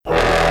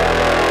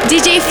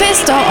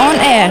DJFESTO on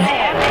air.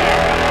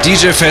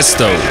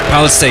 DJFESTO,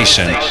 Palace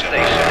Station.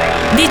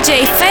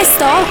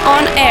 DJFESTO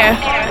on air.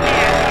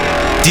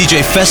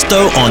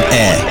 DJFESTO on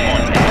air.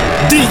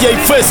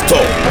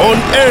 DJFESTO on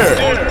air.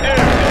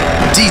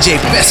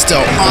 DJFESTO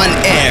on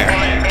air.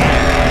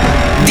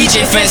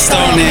 DJFESTO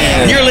on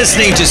air. You're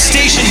listening to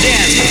Station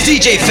Dance with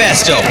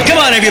DJFESTO. Come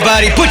on,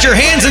 everybody, put your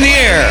hands in the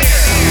air.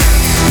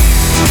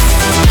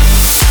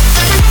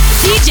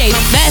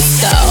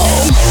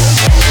 DJFESTO.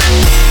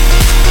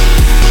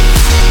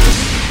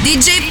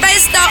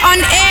 DJFESTO on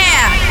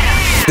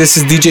air. This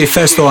is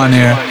DJFESTO on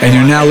air and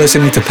you're now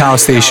listening to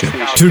Palace Station.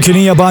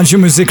 Türkiye'nin yabancı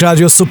müzik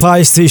radyosu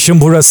Part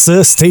Station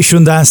burası.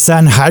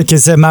 Stationdance'ten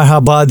herkese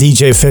merhaba.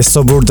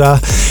 DJFESTO burada.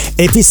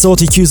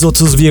 Episode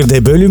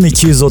 231'de, bölüm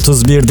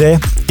 231'de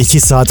 2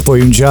 saat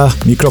boyunca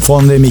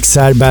mikrofon ve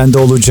mikser bende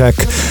olacak.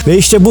 Ve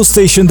işte bu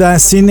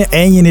Stationdance'in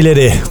en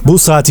yenileri bu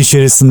saat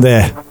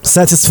içerisinde.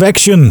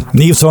 Satisfaction,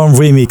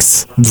 Newton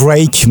Remix.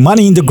 Drake,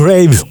 Money in the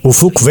Grave,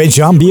 Ufuk ve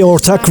Can bir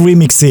ortak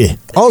remixi.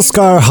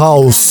 Oscar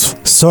House,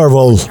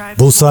 Serval,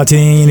 bu saatin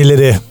en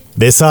yenileri.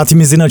 Ve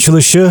saatimizin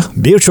açılışı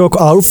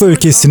birçok Avrupa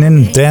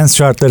ülkesinin dance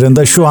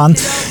chartlarında şu an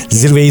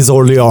zirveyi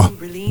zorluyor.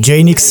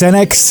 J-Nix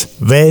Senex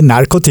ve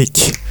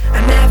Narkotik.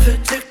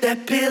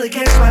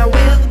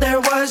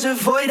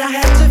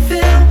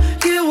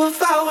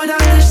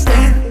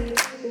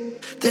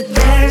 That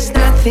there's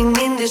nothing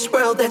in this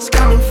world that's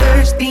coming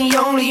first. The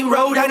only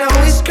road I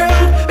know is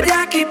screwed, but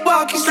I keep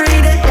walking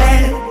straight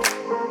ahead.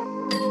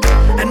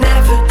 I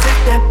never took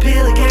that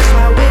pill against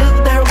my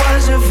will. There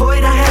was a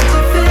void I had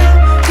to fill.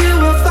 You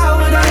if I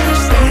would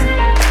understand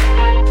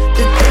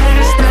that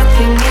there's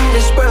nothing in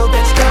this world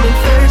that's coming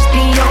first.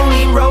 The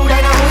only road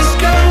I know is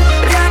screwed,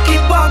 but I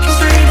keep walking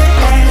straight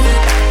ahead.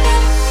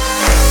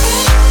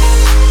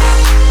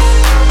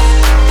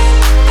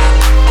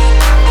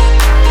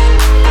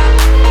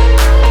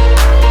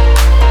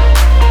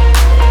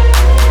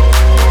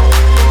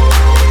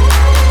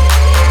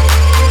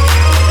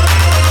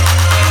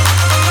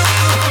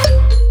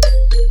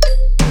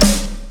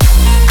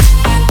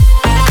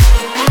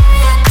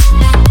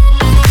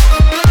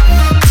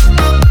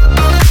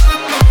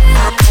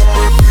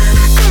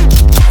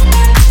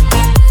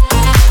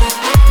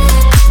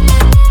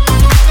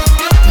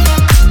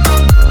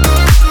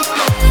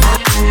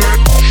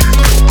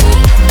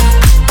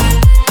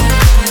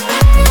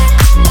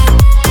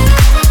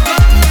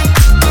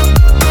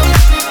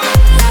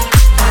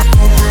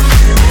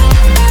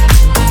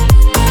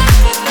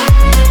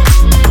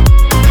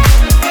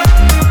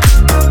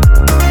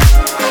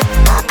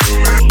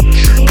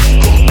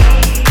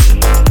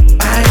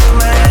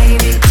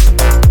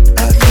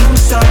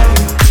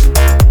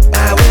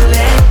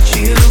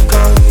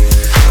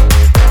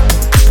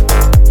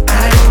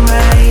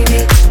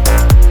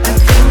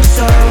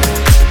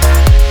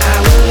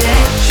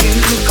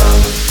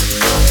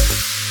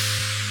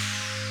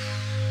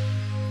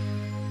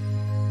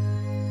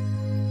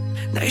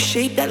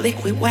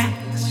 Liquid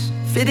wax,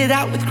 fitted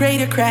out with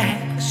greater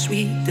cracks.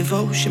 Sweet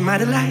devotion, my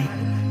delight.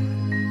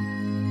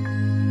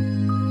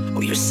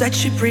 Oh, you're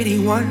such a pretty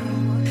one,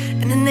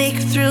 and the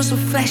naked thrills of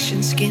flesh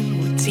and skin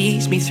will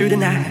tease me through the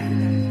night.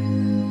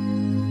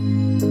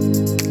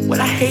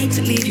 Well, I hate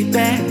to leave you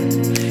back.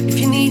 If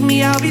you need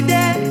me, I'll be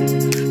there.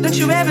 Don't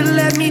you ever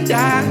let me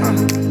down.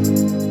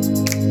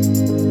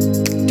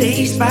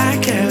 Dazed by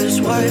careless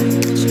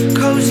words,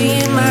 cozy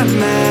in my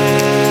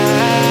mind.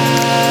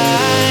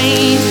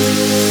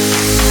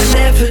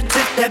 Never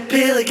took that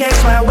pill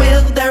against my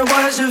will. There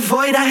was a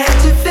void I had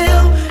to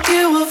fill.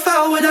 You if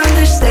I would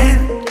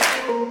understand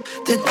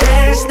that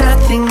there's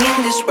nothing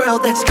in this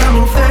world that's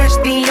coming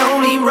first. The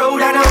only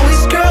road I know is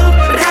screwed,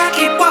 but I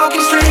keep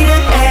walking straight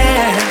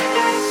ahead.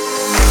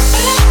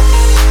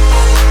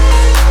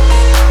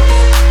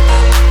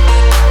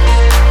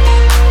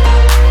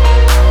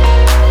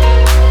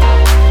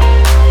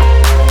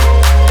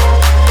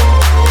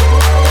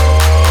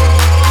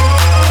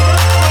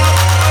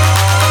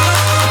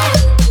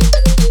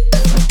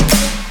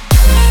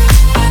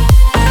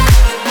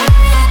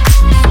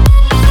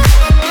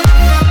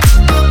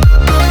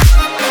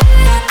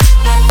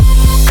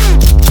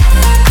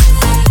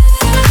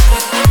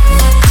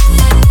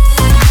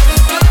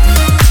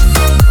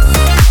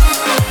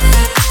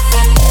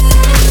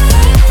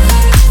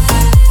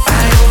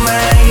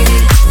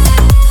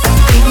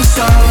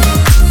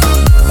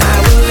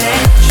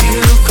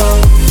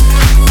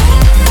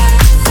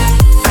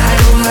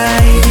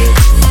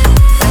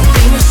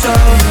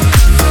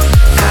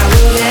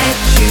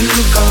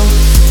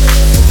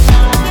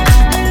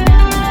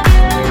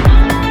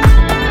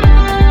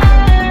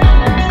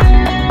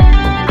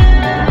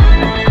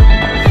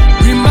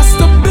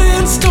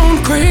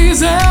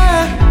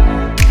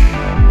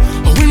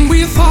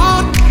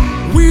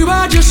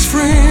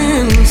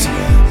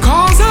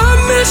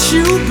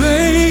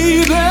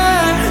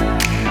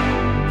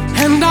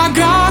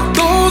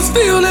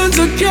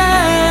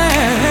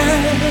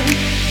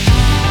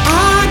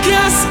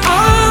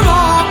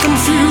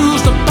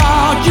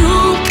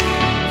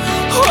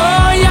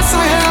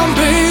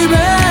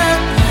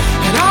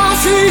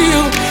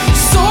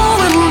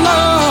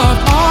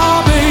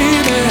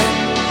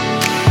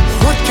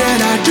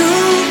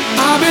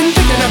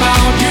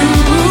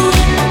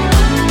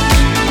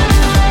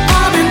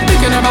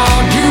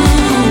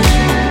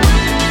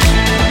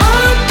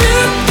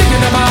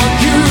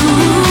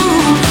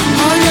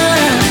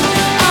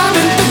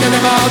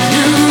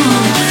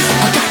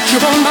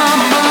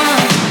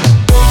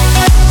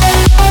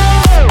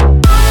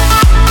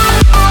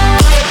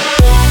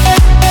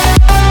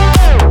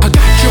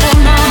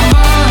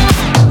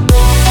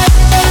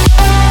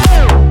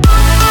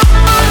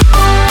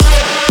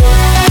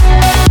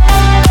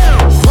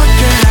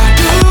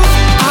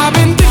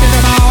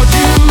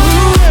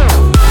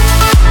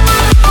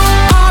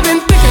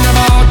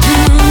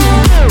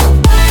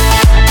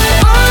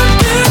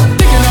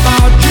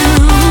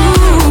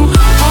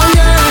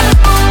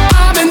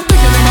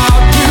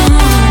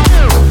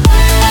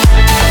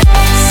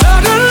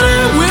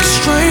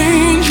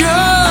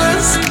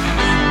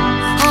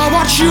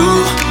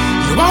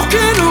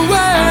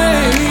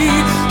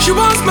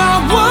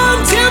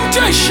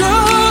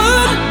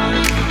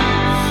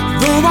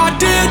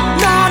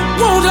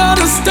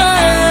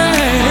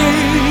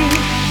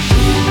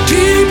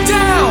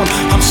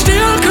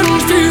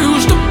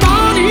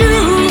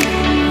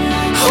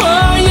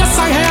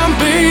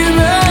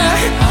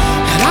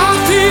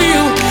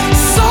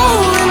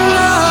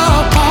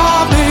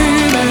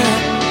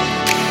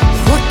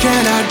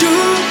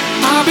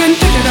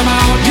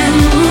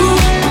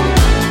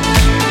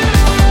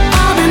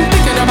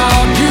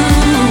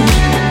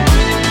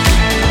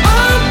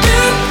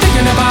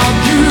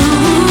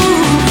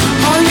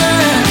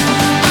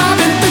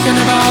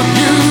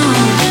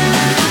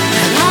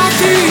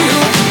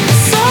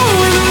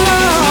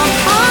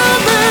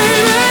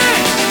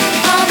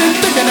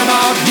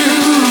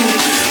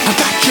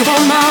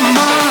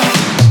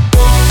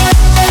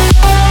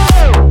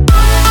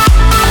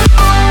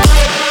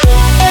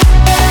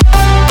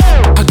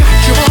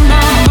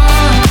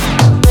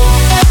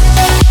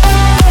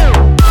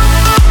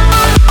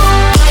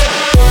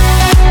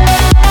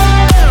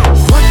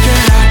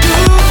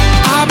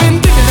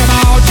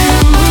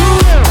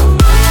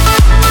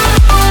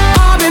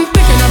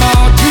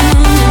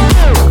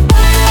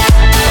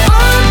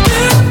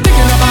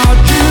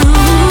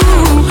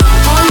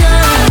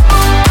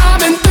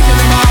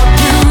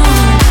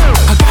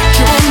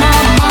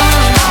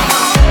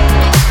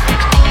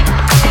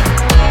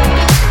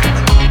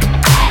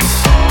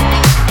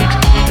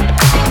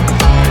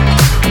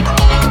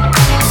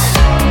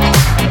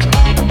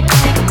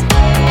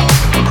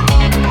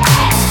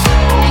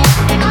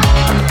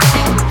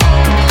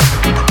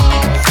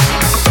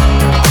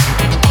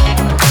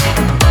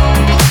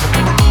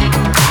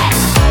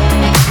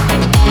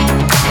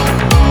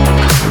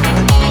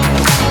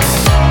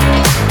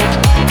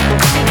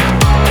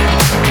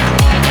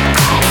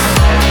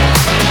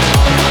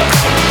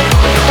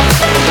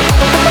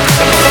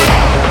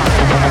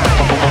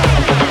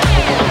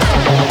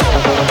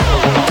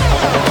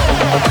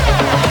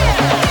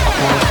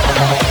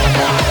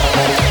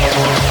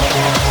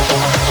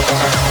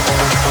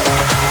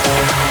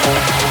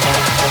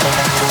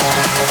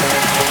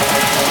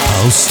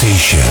 Pulse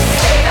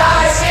Station.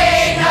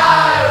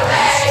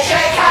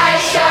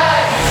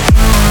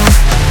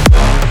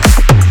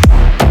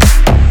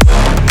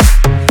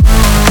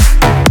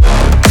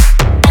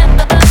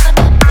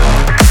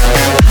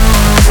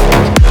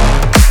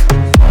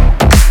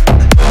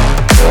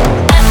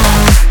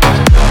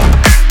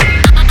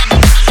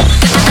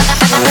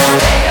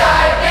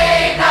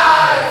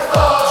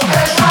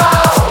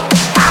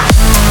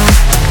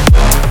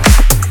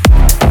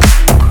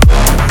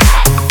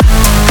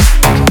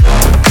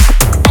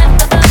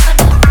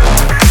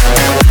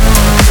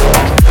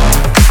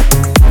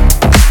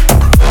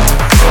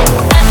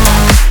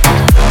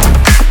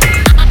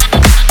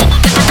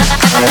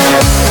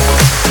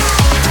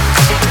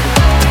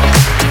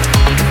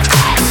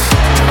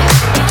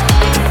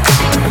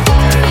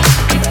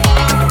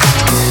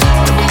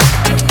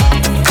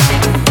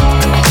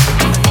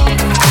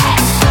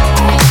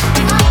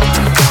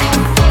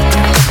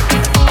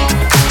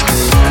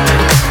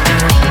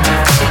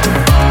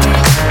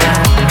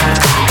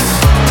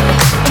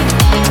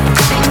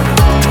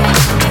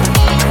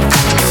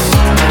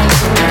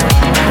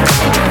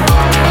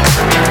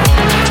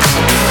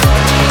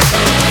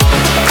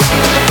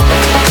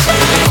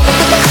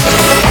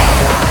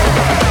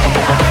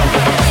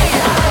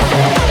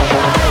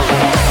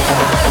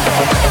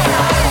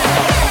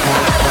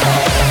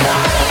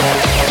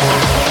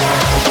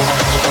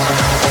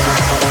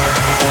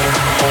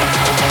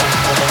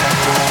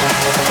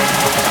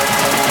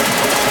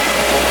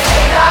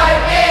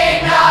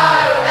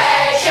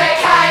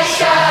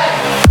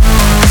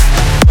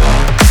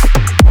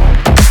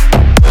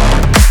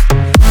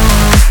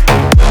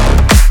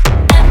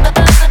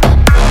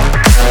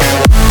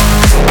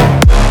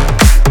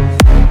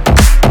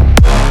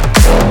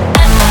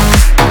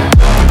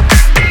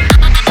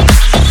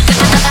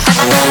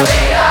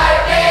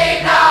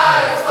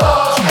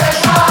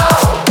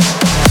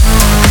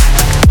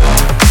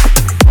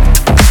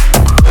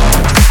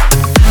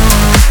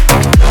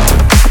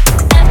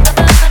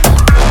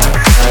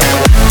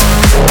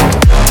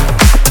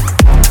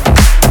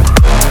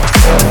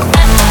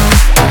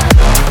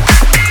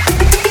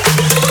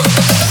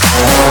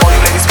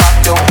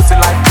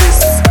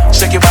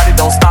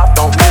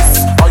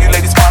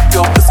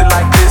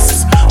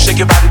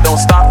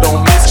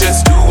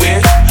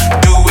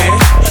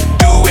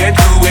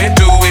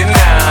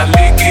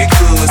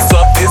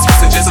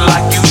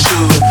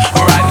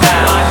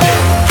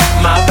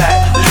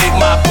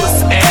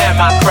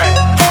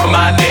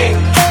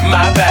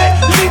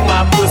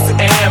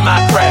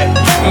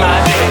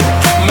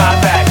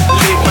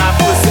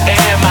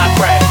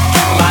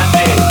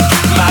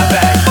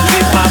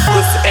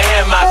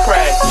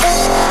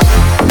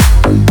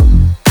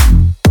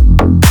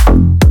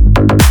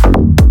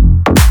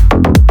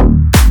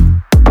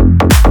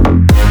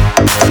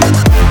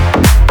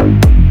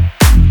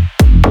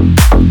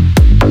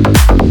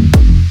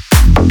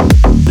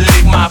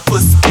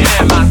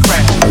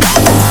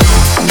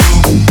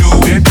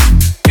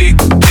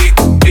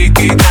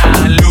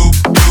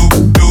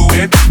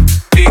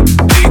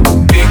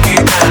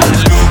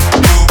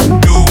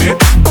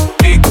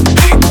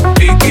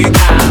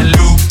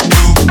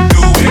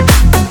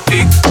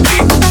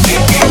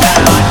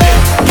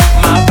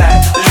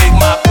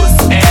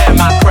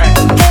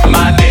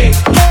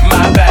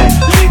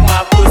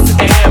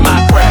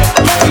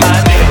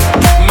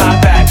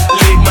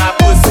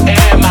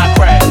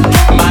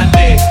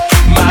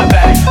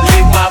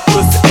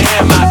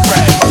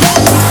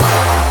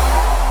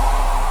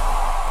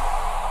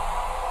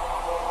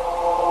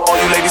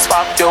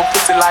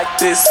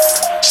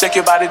 Shake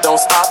your body, don't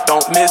stop,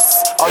 don't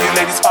miss. All you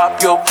ladies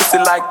pop your pussy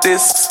like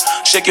this.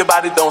 Shake your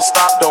body, don't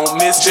stop, don't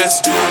miss.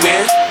 Just do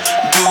it,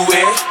 do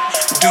it,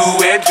 do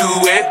it, do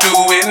it, do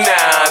it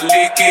now.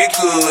 Lick it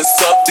good,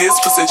 suck this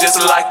pussy just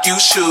like you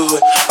should.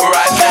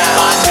 Right now,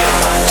 my neck,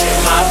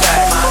 my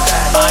back,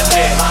 my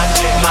neck, my back, my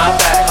neck, my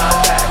back,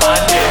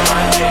 my neck,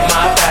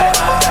 my back,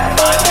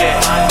 my neck,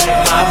 my back, my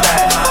neck, my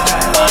back.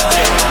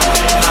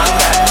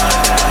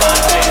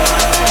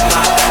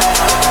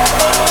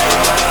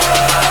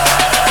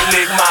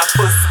 Lick my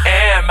pussy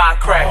and my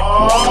crack.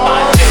 My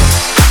neck,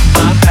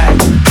 my back,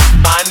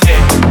 my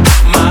neck,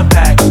 my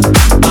back,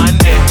 my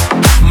neck,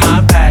 my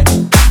back,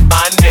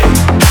 my neck,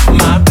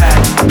 my back,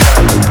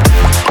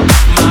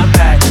 my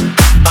back,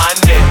 my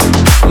neck,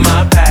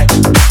 my back,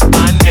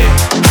 my neck,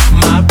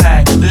 my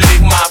back.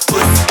 Lick my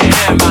pussy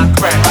and my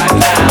crack.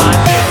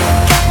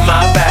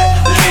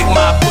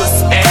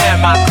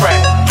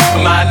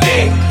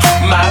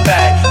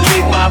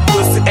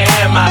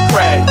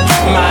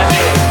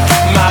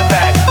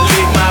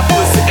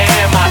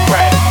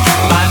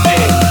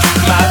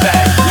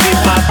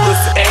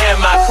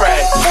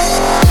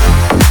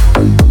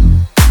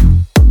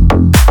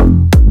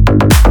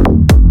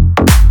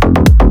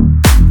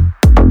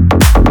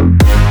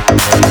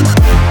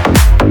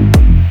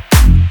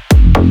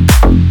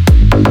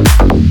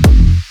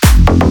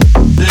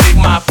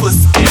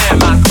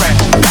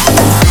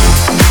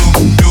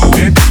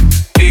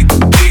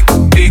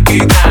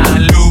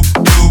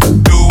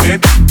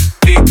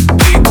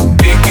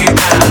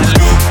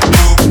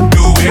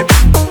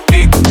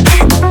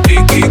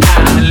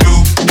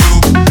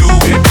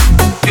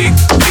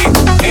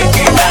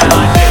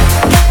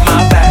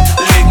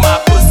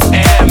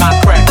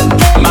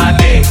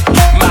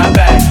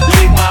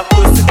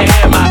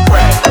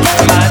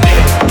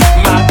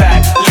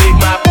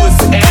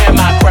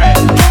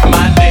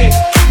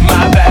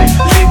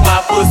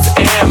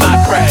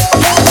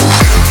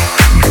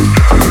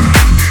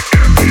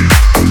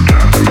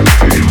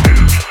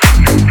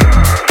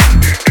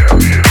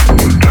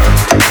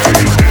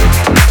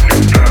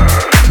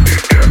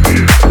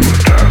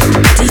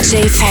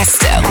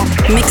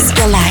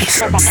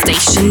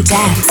 Station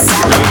Dance.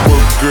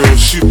 Work girl,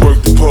 she work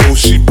the pole,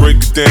 she break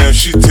it down,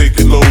 she take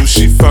it low,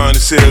 she fine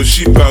as hell,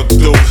 she bout to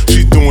go,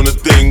 she doing a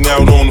thing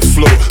out on the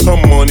floor. Her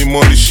money,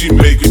 she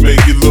make it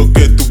look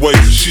at the way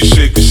she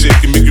shake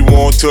it, make you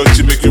want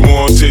touch it, make you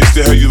want taste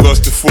it. How you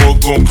lustin' for,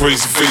 going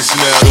crazy, facing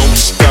out, don't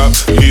stop,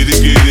 get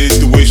it,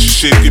 the way she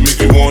shake it,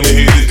 make you wanna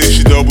hit it. Then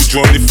she double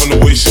jointed from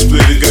the way she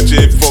split it, got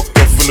your head fucked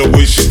up from the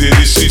way she did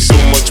it. She's so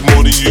much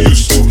more than you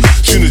used to.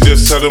 She knows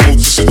just how to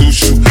move to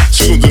seduce you.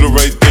 She gon' do the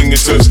right thing and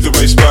touch the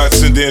right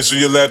spots and dance on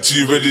your lap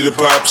till you ready to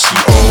pop. She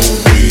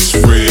always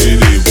ready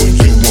when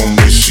you want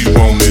me. She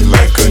want it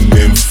like an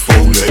info,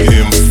 the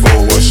info.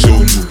 I show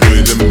you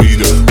where to meet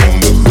her on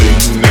the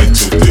late night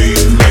till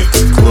daylight.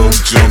 The club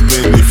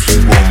jumping if you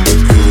want a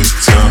good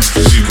time.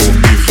 She gon'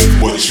 give you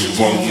what you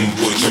want and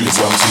what you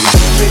want.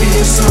 Baby,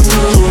 it's a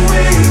new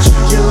age.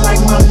 You're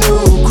like my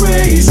new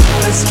craze.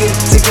 Let's get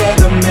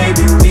together,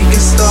 maybe we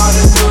can start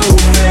a new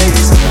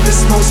phase. The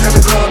smoke's got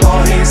the club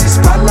all hazy.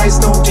 Spotlights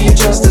don't do you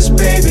justice,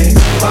 baby.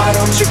 Why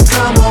don't you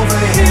come over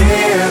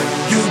here?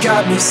 You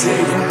got me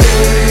saying, ew.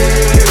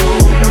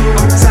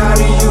 I'm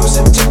tired of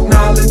using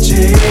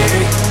technology.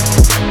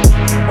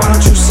 Why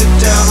don't you sit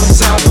down on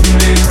top of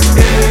me?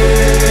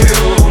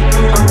 Ew.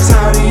 I'm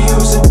tired of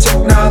using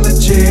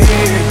technology.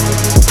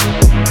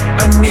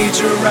 I need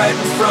you right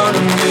in front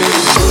of me.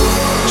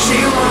 She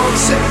won't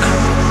sit,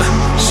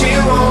 she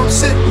won't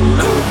sit,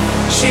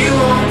 she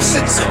won't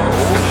sit, so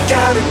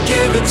gotta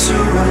give it to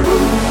her.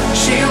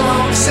 She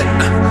won't sit,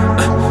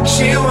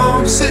 she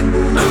won't sit,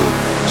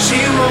 she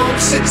won't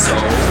sit, so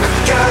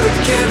gotta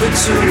give it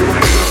to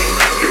her.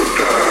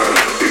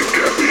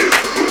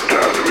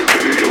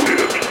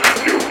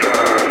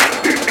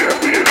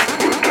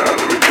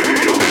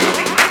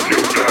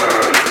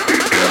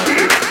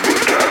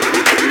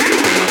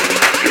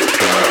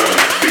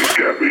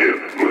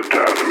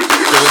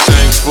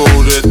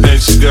 That thing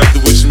she got, the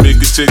way she make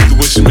it take, the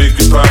way she make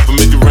it pop, and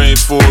make it rain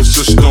for us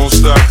so she don't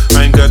stop.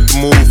 I ain't got the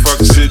move, I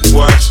can sit,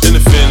 watch in the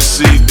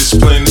fantasy, it's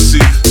plain to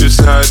see just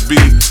how it be.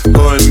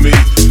 Her and me,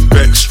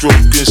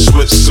 backstroking,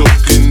 sweat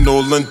soaking,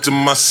 all under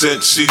my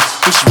set sheets.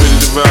 When she ready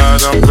to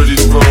ride, I'm ready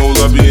to roll.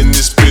 I be in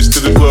this bitch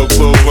till the club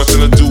close,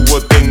 watching her do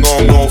what thing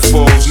on all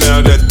fours.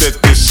 Now that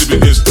she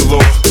begins to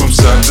low, from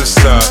side to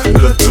side,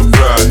 let the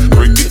ride,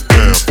 break it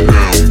down,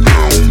 down,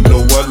 down.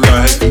 Know I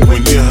like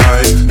when you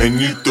hide and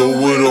you throw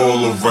it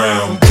all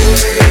around.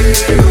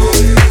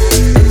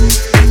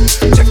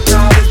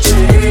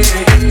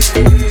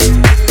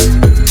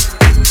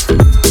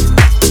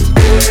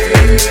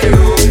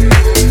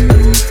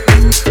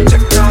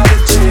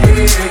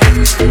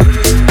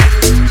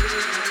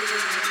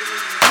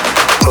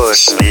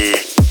 Push me,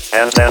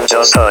 and then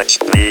just touch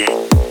me,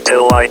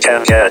 till I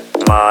can get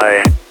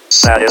my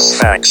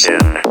satisfaction.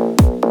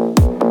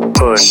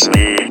 Push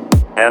me,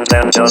 and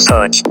then just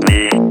touch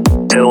me,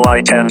 till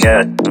I can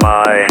get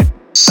my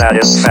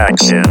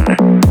satisfaction.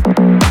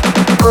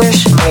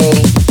 Push me,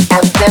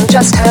 and then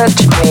just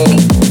touch me,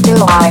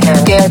 till I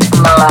can get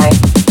my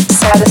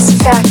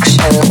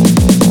satisfaction.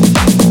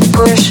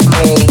 Push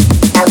me,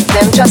 and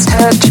then just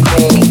touch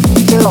me,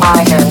 till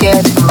I can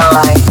get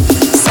my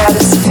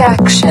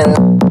satisfaction.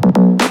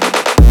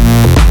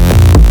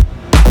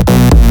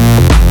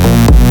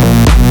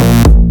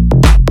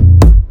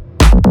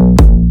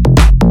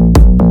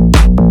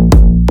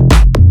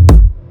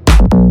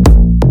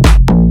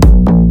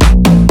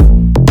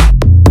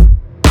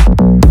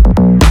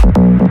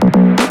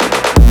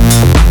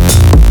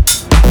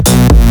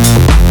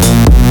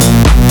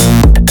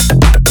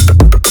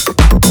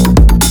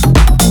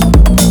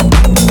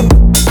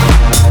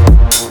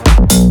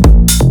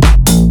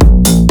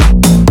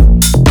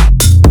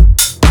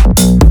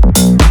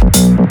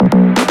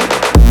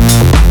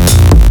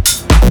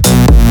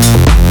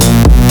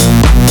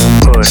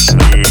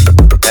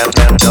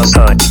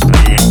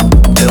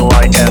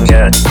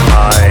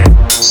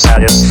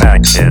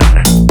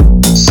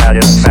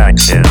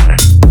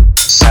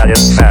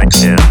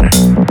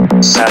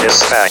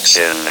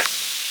 Satisfaction.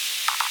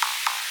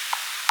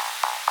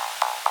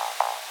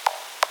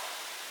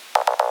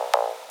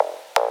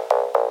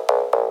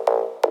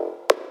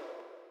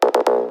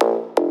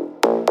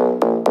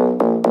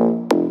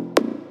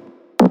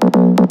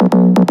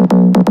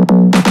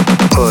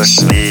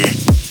 Push me,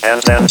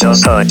 and then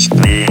just touch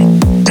me,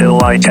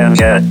 till I can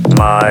get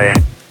my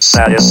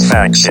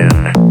satisfaction.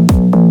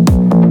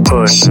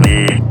 Push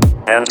me,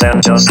 and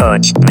then just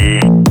touch me,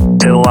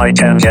 till I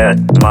can get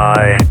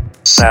my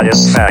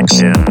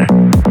satisfaction.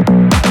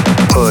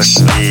 Push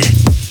me,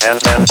 and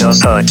then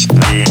just touch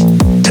me,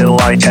 till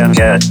I can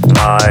get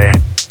my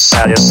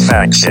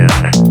satisfaction.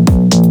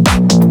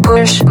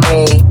 Push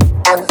me,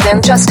 and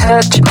then just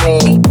touch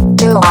me,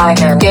 till I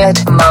can get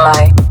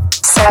my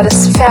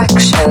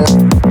satisfaction.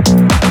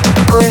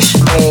 Push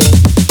me,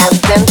 and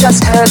then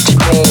just touch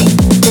me,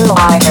 till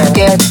I can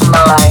get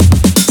my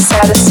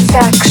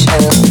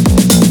satisfaction.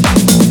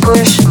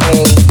 Push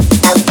me,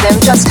 and then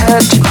just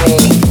touch me,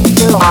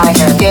 till I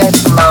can get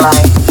my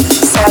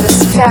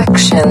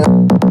satisfaction.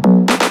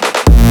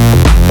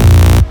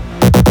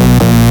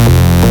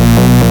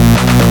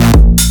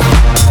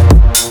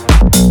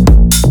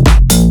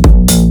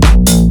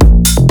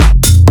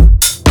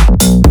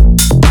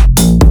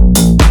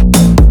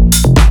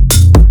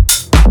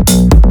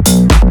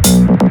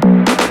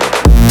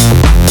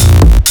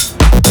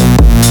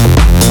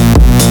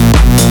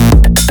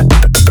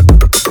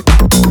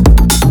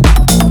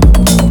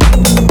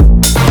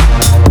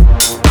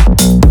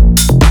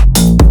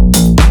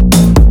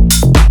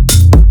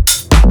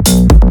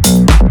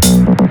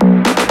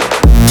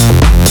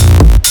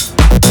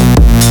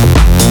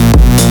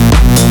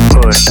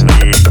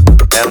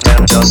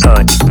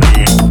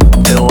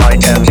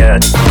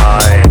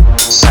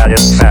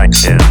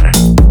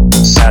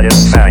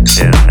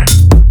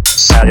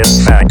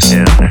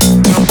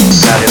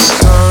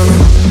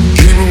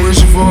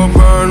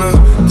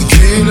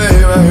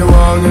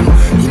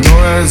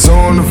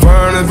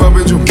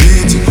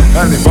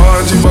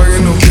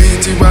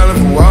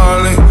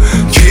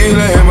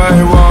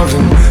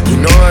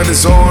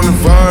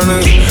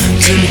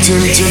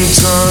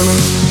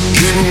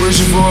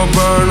 wishing for a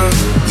burner.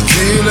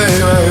 Tequila,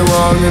 right here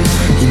walking.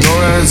 You know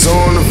that it's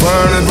on the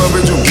burner, but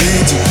bitch, you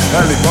beat it.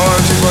 Ali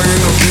Bonji, fucking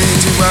no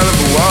beat it, rather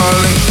for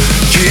walling.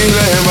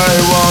 Tequila, right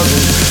here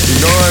walking. You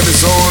know that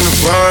it's on the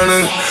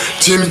burner.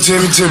 Timmy,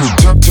 Timmy, Timmy,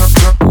 Turner.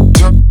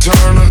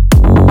 Turner.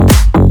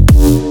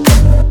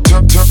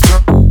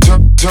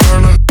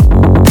 Turner.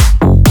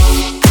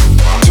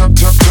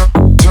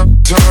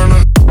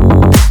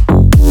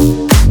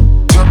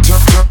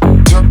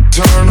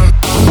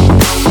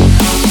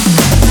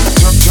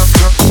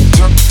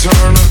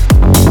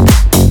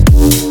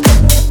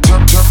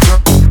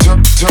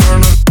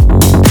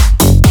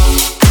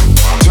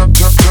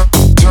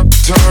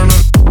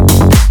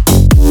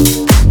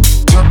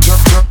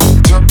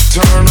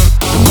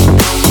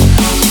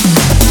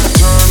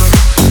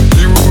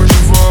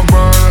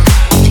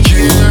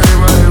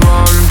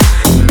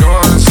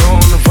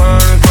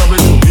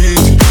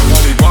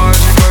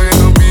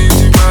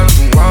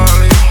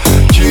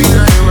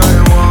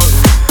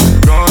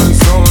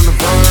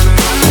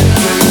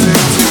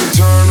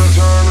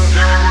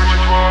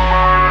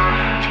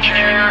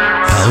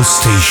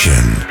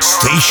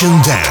 Station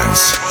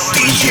Dance,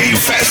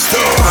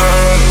 DJFESTO.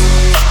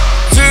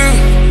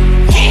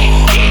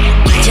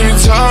 Timmy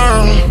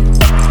turn.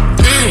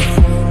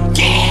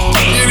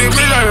 Get it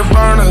big like a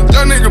burner.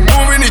 That nigga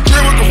moving, he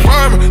can't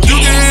confirm it. You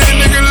can hit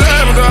nigga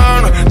level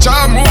down.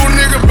 Try move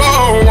nigga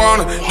bow on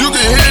it. You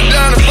can hit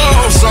down the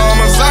ball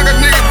summer. Sock a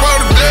nigga for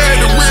the dead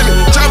to win it.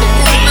 Chop a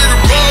move nigga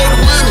roll to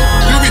win it.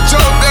 You be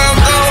choked down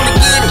to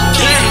get it.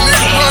 Hit a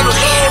nigga for the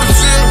road to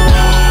see it.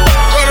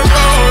 For the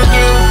road to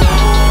do it.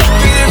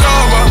 Get it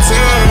all my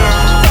time.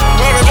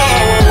 Run it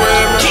all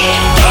away, man.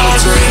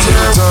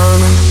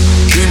 Turner.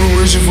 Keep it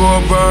wishing for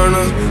a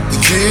burner.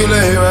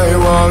 Tequila, right here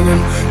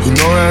walking. You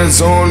know that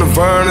it's on the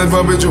burner,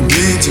 but bitch, you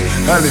beat it.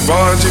 Ali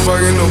Bonji,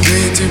 fucking no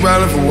BT,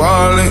 riding for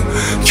walling.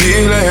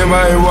 Tequila,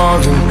 right here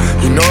walking.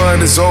 You know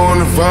that it's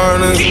on the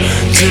burner.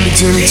 Timmy,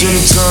 Timmy,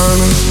 Timmy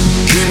Turner.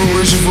 Keep it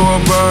wishing for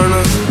a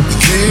burner.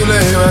 Tequila,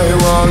 right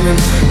here walking.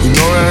 You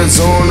know that it's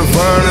on the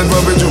burner,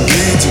 but bitch, you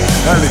beat it.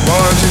 Ali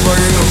Bonji,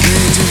 fucking no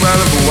BT,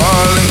 riding for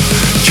walling.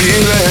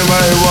 Tequila,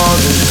 right here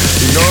walking.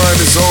 You know that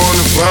it's on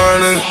the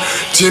burner.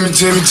 Timmy,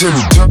 Timmy,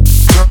 Timmy.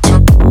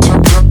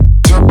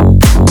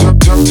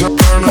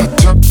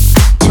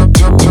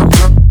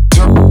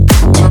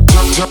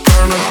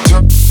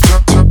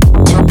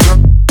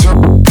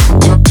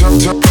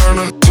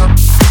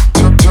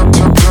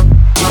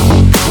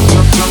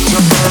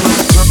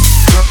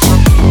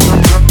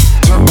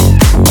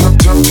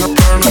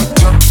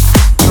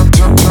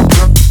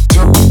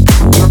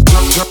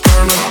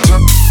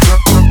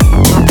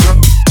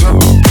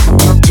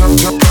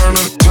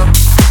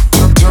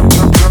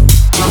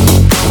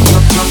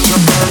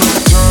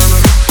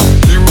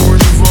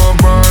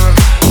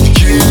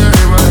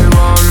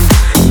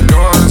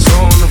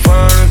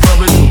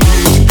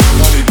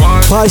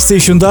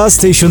 Station'da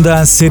Station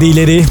Dance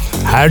serileri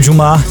her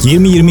cuma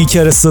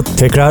 20-22 arası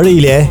tekrarı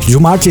ile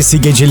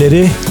cumartesi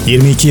geceleri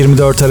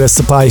 22-24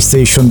 arası Pie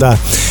Station'da.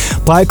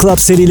 Pie Club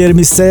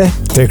serilerimiz ise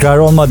tekrar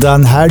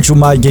olmadan her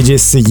cuma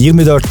gecesi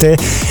 24'te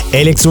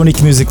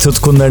elektronik müzik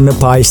tutkunlarını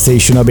Pie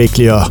Station'a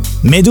bekliyor.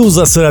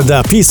 Medusa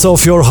sırada Piece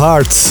of Your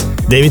Heart.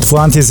 David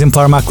Fuentes'in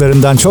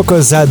parmaklarından çok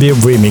özel bir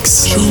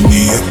remix. Show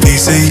me a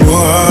piece of your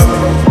heart,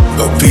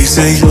 a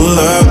piece of your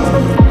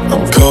love.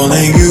 I'm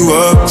calling you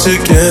up to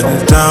get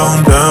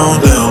down,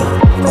 down, down.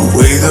 The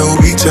way that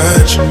we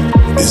touch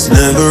is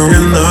never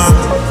enough.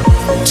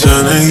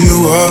 Turning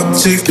you up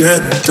to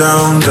get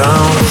down,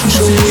 down.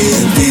 Show me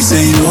a piece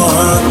of your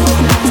heart,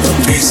 a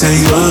piece of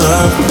your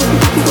love.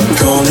 I'm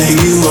calling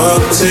you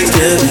up to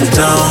get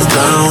down,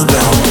 down,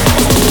 down.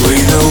 The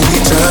way that we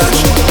touch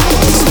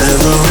is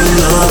never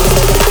enough.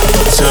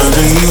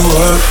 Turning you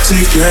up to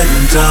get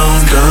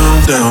down,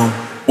 down, down.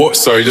 What?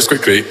 Sorry, just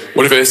quickly.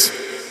 What if it's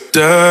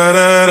da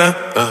da da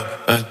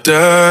da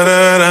da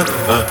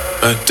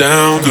da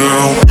down,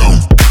 down, down.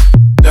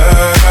 Da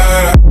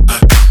da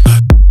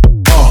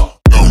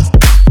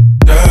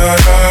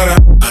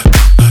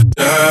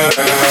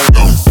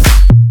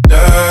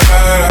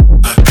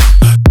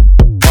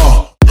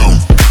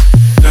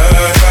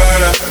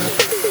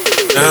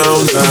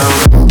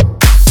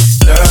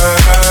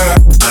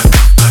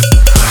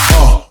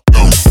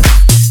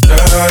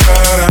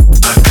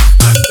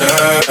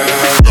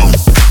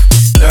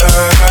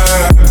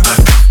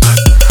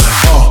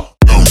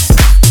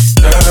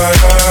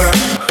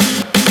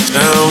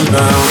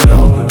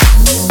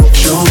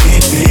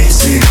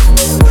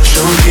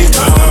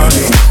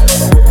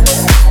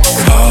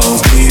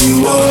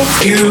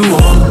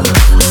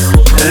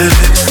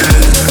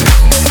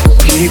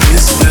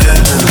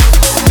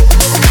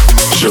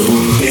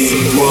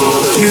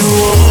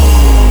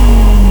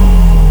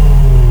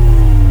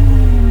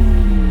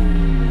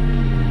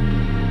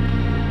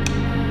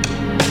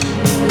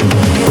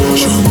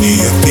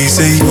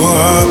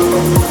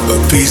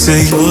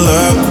say your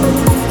love.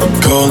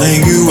 I'm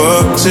calling you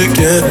up to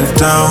get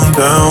down,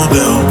 down,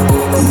 down.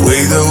 The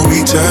way that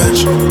we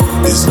touch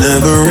is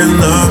never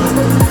enough.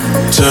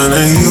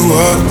 Turning you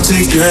up to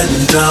get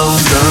down,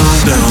 down,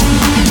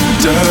 down.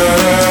 Down,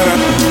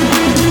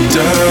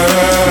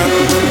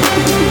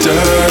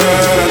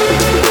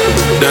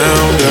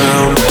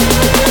 down.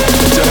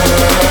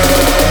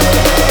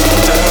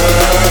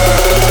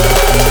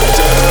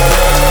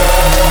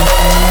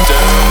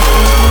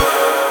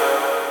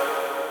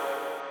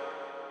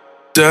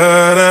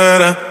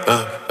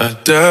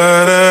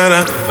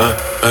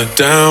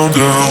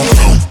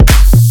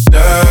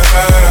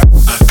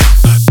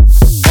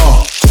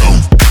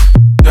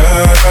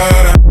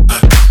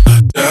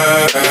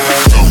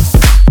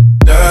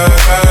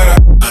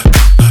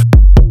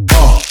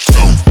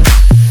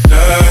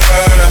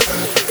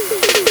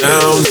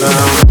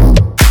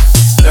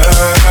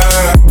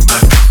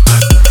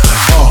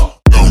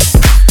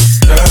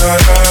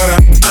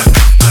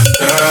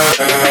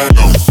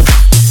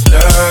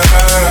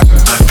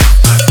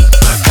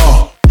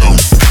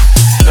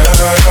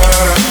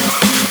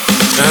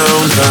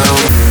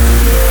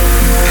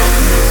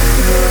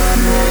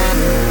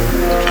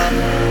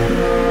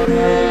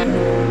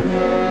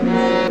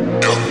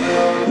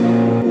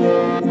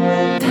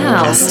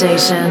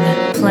 Station.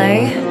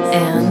 Play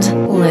and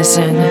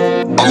listen.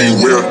 I mean,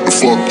 where the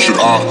fuck should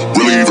I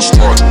really even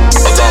start?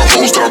 I got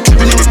hoes that I'm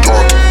keeping in the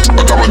dark.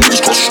 I got my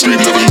niggas cross the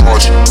street living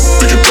large.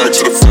 Thinking back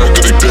to the fact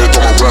that they dead,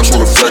 thought my raps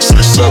were the facts, so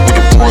they sat with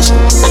the bars.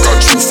 I got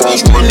 2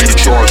 phones, one I need to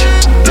charge.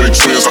 Yeah, they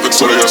twins, I can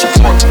tell they had some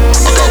fun.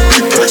 I got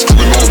big packs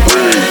coming on the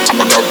way.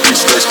 I got big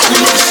stacks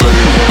coming up the same.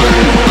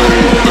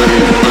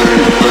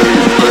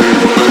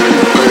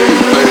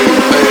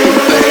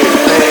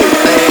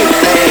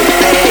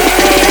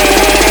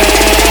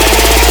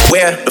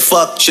 Where the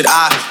fuck should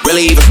I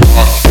really even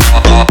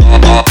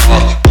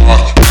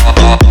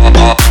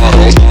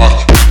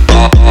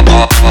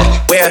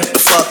Where the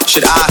fuck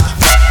should I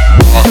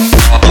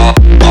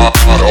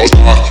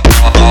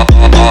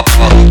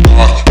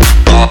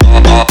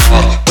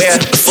Where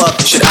the fuck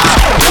should I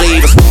really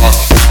even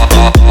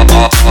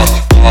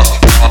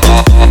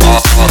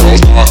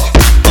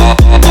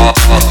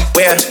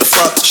Where the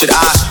fuck should I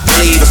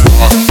really even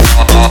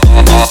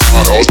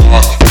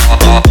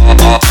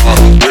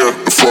Where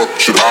the fuck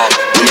should I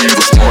really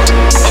even start?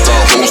 I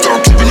got hoes that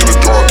I'm keeping in the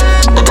dark.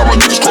 I got my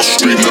niggas cross the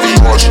street living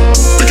large.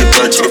 Thinking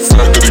back to the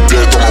fact that they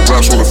dead, thought my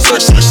raps were the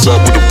facts, so they sat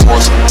with the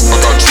bars. I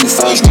got 2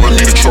 phones, one I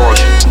need to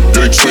charge.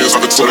 Yeah, they twins, I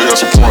can tell they had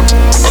some fun.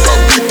 I got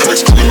big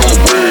packs coming on the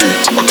way.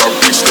 I got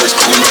big stacks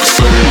coming up the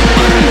same.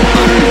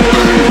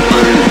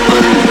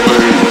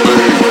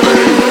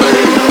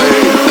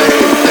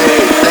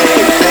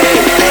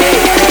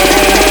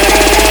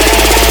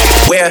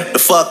 Where the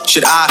fuck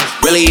should I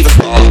really even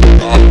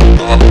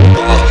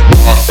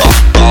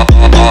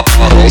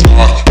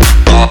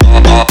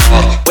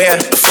Where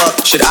the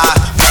fuck should I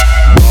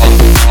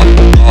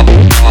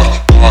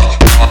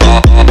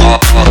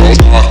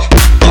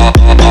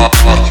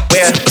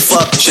Where the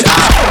fuck should I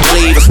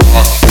really even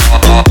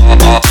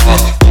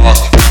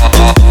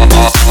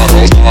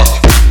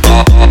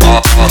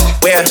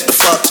Where the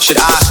fuck should I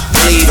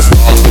really even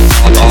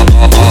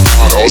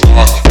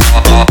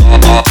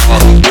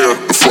Where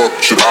the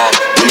fuck should I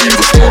really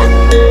even start?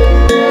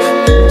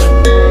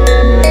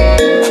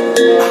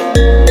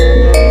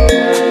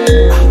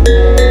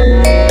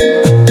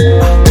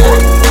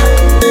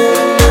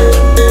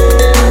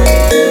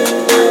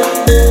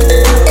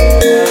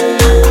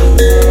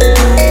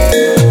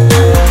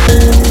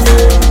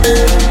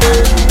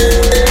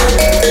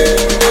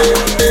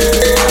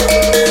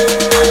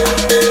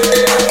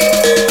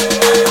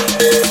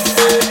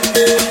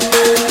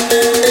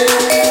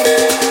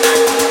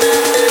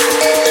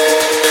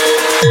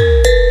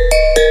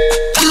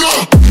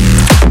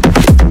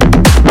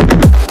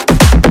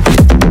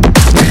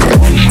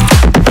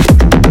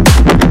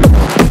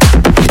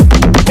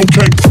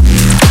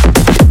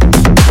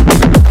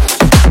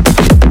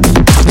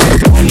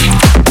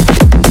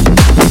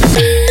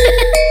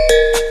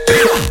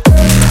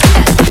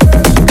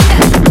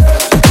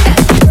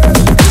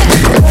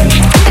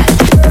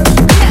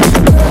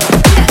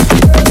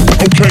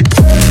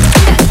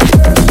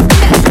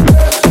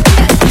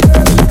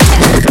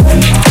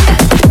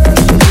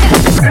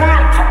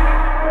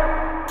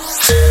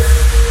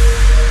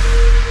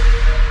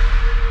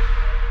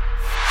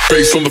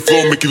 Bass on the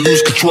floor, make you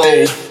lose control.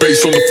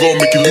 Bass on the floor,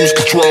 make you lose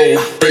control.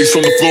 Bass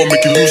on the floor,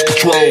 make you lose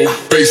control.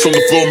 Bass on the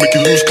floor, make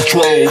you lose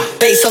control.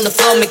 Bass on the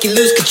floor, make you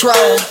lose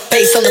control.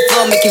 Bass on the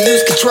floor, make you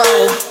lose control.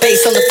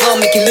 Bass on the floor,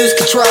 make you lose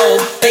control.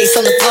 Bass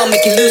on the floor,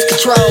 make you lose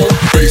control.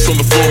 Bass on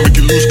the floor, make you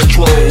lose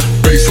control.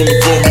 Bass on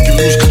the floor, make you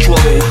lose control.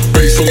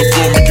 Bass on the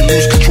floor, make you lose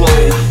control.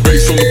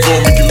 Bass on the floor,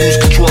 make you lose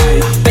control.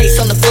 Bass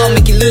on the floor,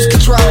 make you lose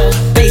control.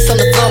 Bass on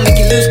the floor, make you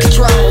lose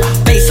control.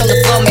 Bass on the floor,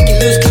 make you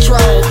lose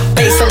control.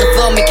 Bass on the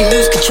floor, make you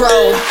lose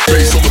control.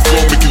 Bass on the floor,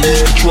 make you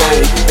lose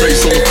control.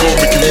 Bass on the floor,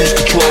 make you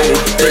lose control.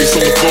 Bass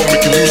on the floor,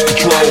 make you lose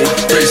control.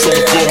 Bass on the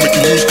floor, make you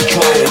lose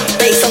control.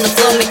 Bass on the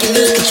floor, make you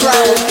lose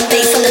control.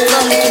 Bass on the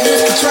floor, make you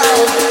lose control.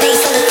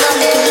 Bass on the floor,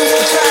 make you lose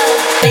control.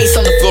 Bass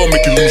on the floor,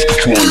 make you lose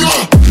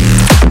control.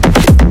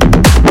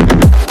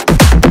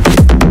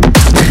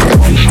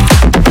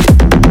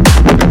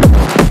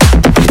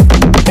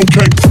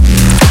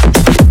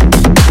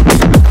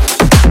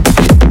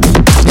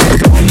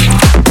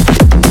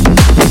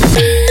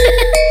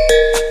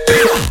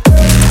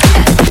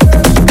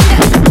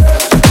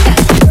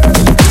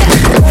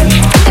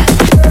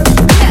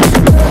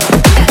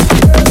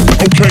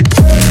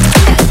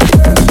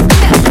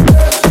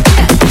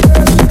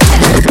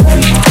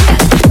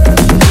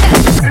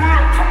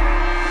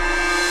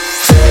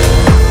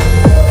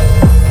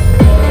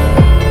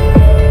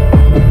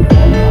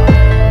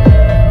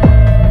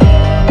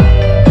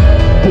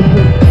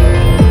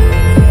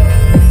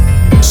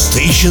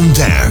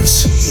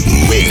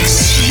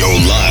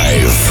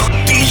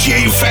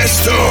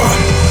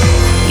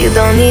 You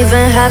don't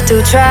even have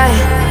to try.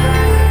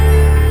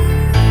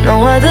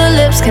 No other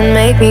lips can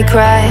make me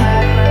cry.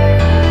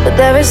 But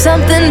there is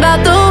something about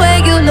the way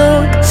you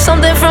look,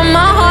 something from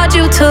my heart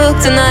you took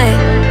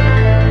tonight,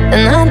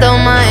 and I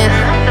don't mind.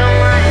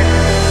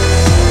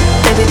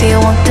 Baby, do you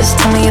want this?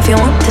 Tell me if you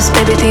want this.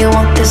 Baby, do you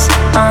want this?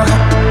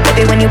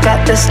 Baby, when you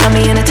got this, love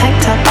me in a tank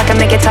top, I can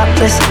make it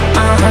topless.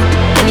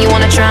 And you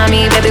wanna try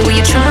me, baby, will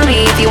you try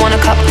me if you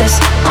wanna cop this?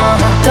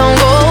 Don't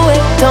go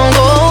away, don't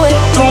go away,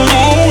 don't go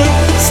away.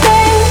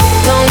 Stay,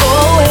 don't go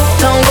away,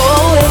 don't go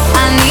away.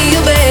 I need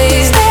you,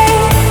 babe. Stay,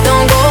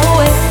 don't go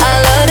away. I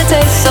love the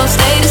taste, so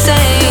stay the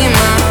same.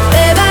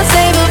 Babe, I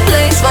save a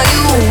place for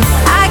you.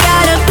 I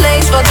got a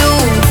place for two.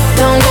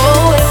 Don't go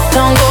away,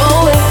 don't go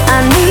away. I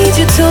need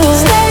you to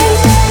stay.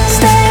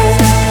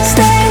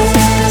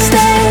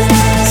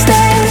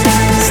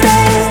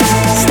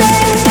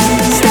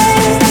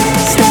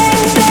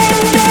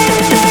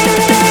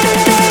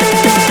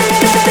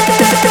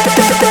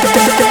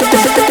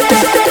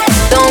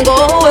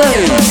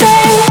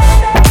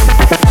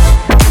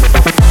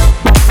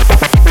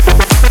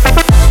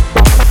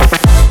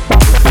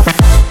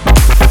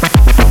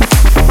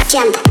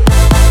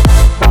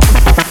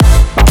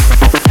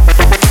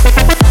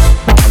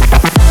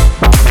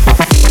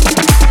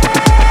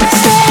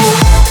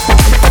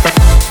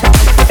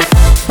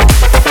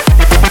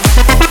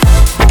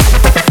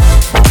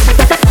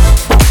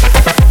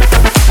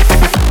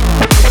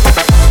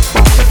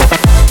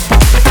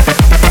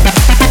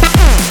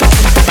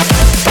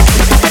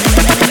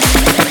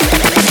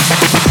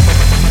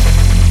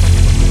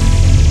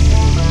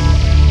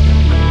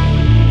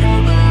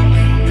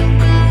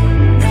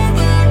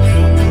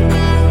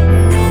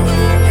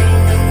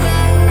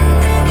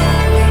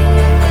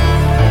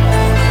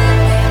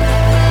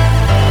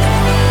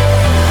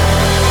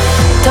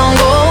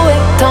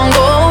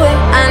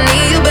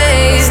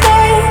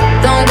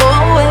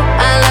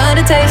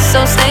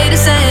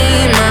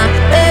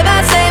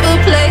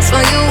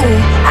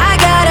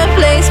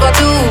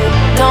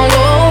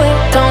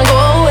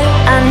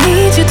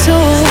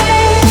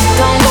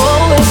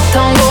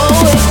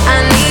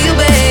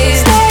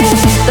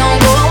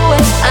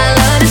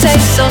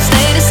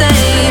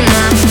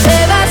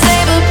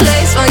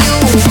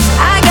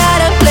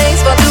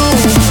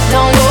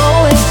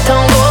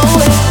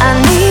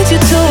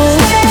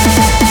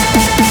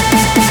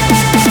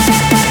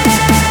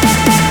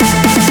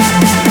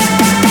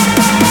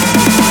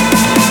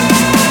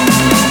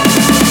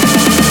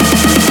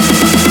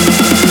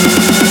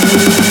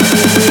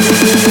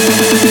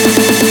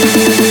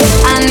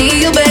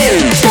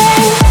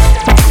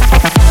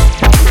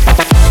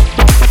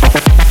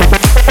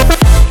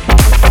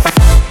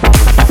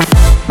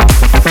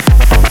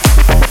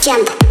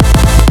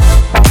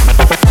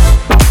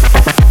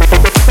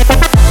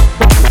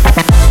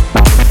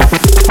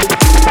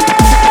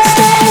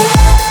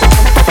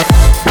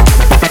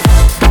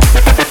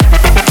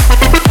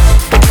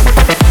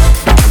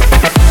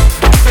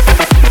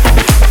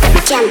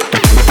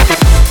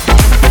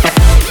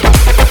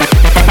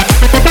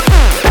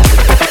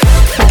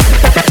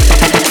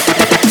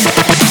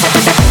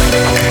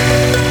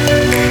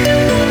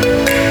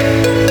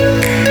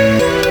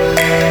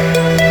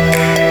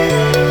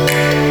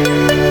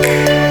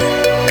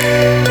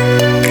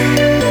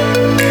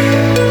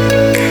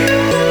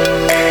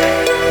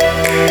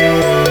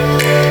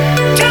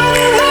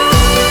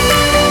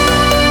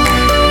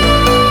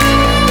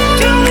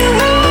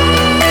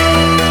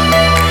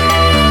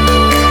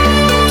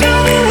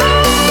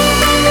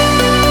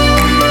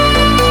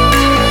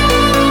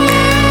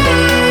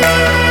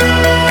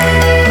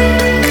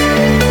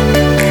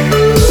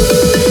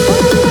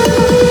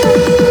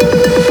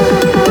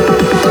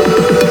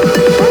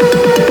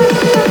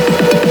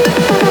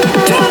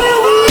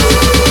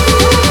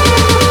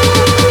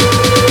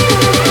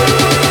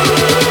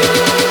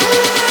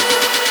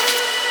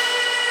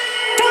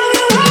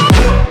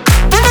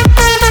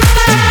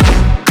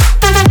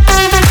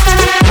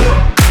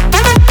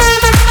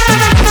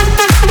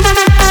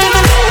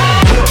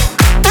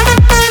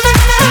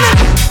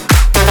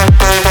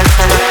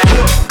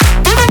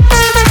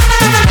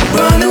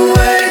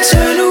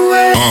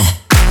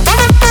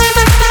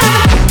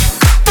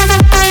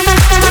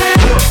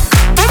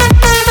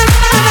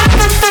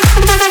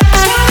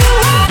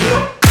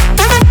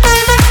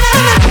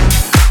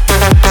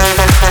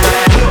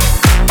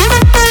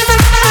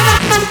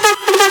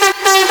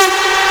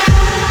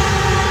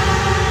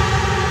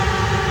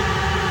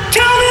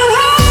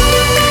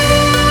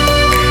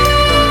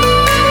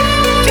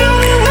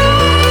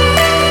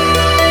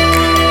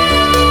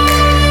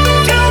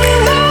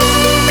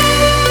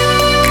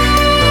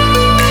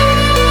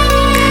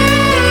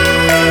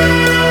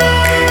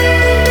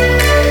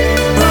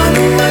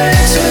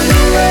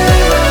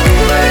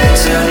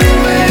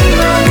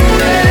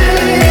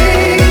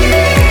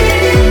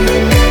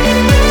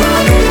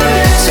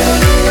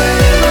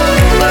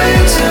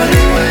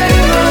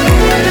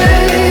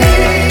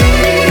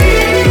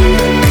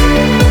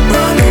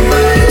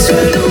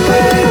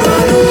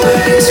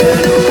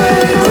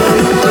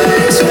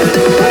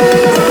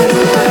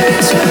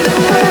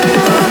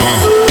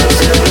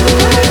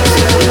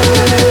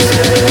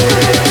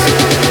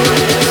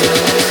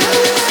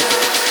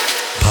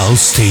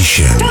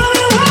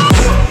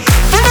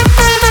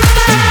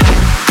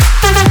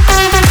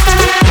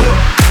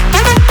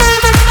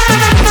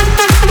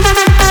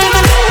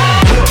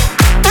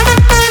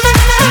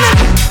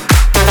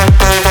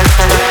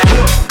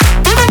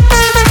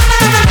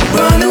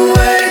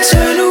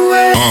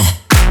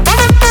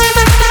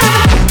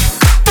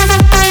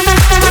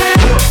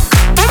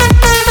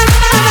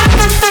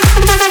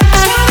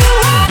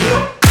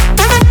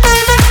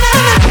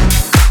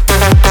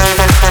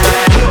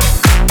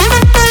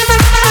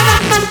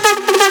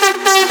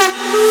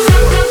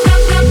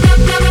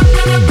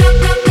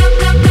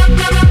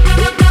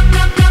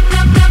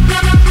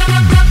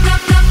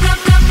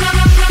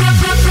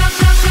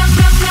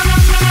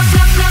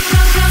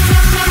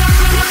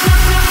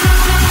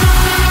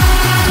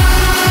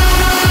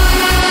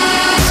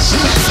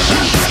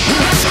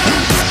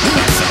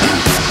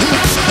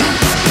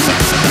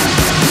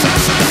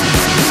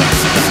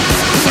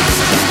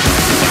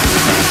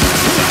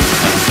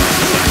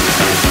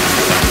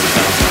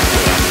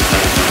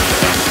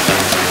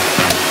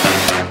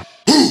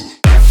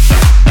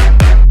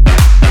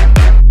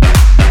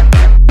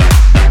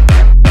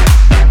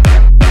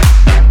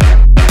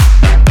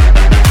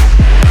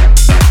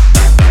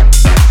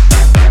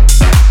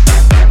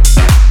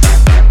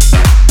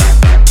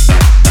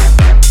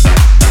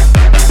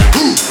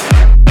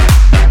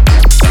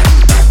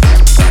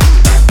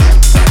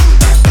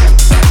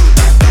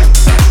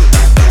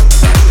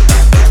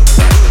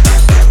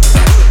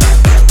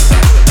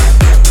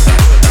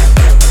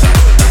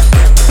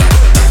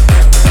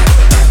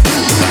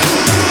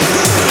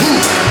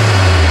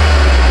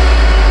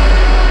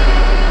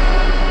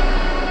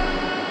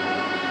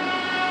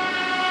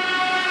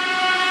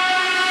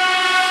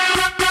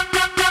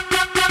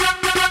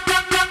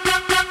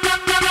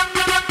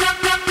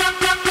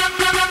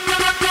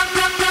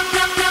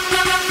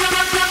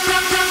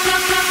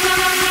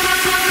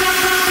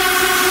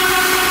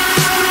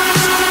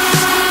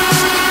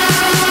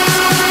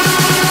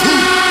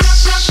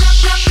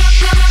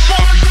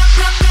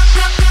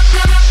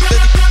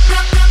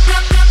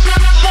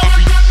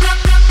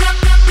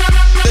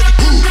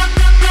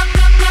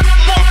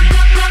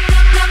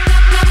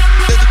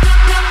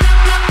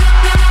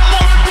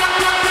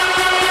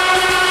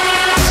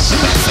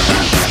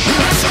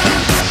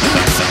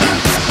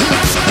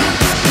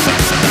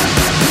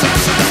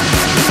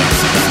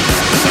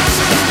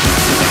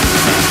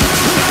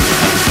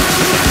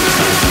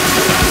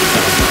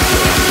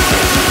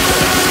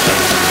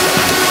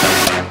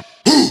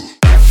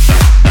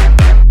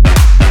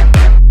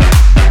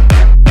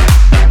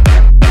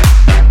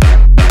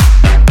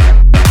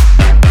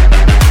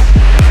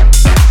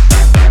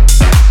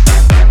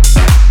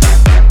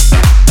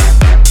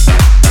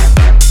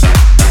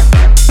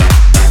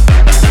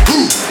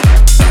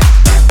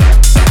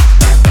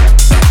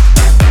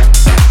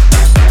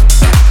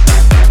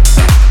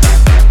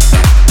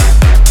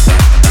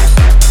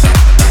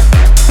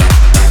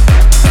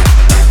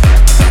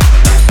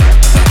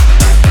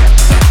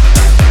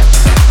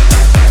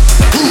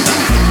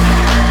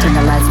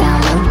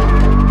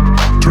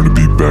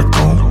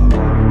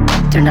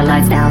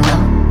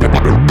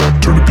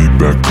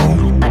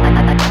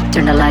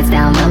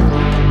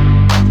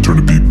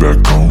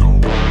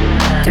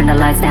 the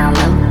lights down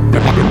low.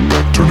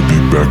 Turn the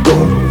beat back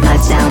on.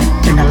 Lights down,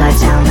 turn the lights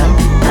down low.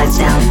 Lights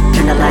down,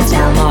 turn the lights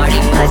down. Party.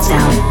 Lights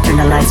down, turn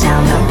the lights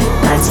down low.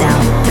 Lights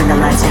down, turn the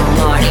lights down.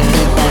 Party.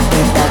 Beat that,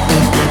 beat that,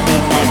 beat that,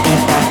 beat that, beat that,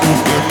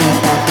 beat that, beat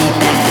that, beat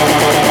that.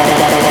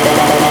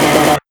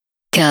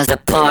 'Cause the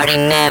party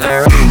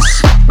never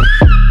ends.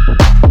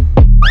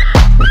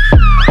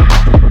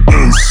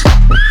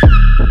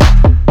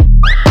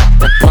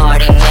 The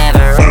party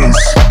never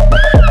ends.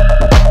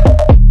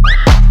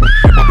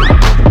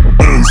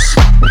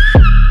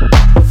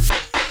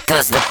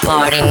 Cause the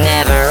party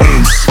never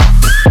ends.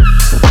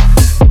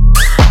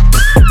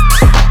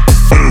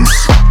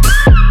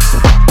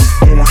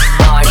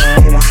 Party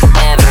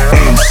never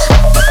ends.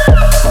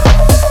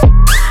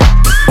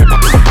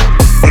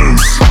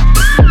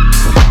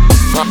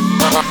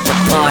 The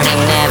party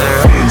never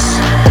ends.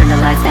 Turn the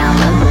lights down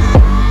low.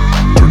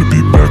 Turn the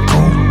beat back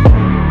on.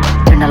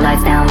 Turn the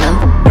lights down low.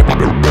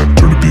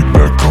 Turn the beat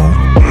back on.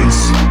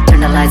 Turn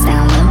the lights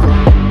down low.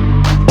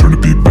 Turn the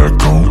beat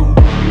back on.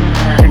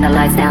 Turn the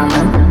lights down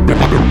low.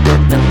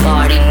 The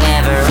party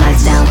never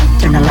lights down.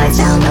 Turn the lights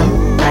down low.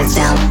 Lights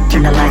down.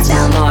 Turn the lights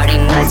down. Party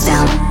lights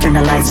down. Turn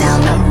the lights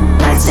down low.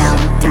 Lights down.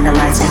 Turn the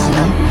lights down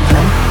low.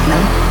 No, no,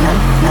 no,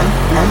 no,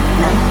 no,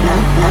 no, no, no,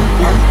 no,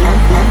 no,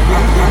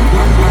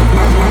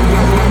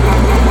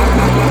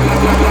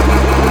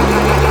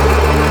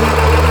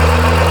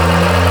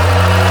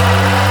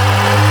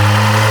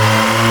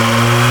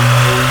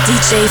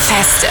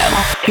 DJFESTO.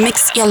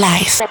 Mix your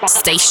life.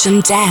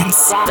 Station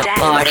dance. The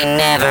party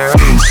never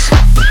ends.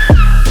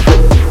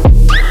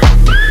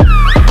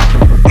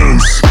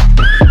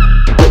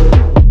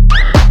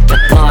 The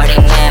party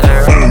never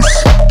ends.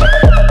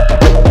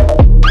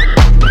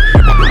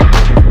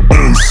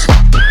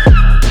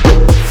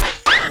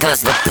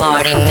 Cause the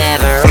party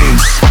never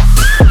ends.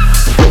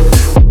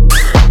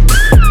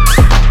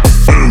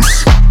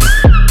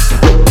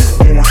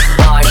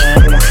 Party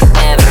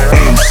never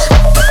ends.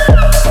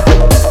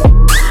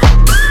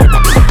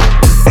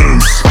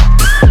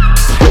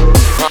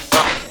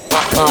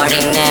 Party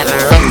never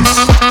ends.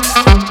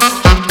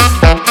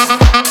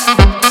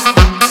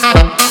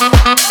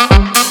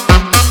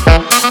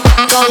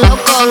 Go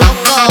loco,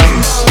 loco.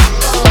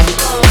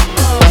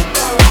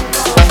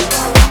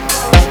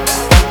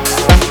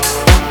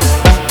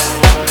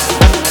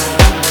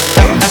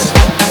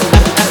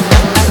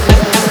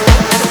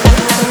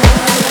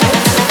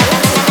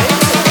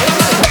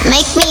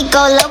 Make me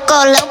go loco,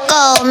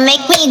 loco.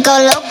 Make me go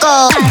loco.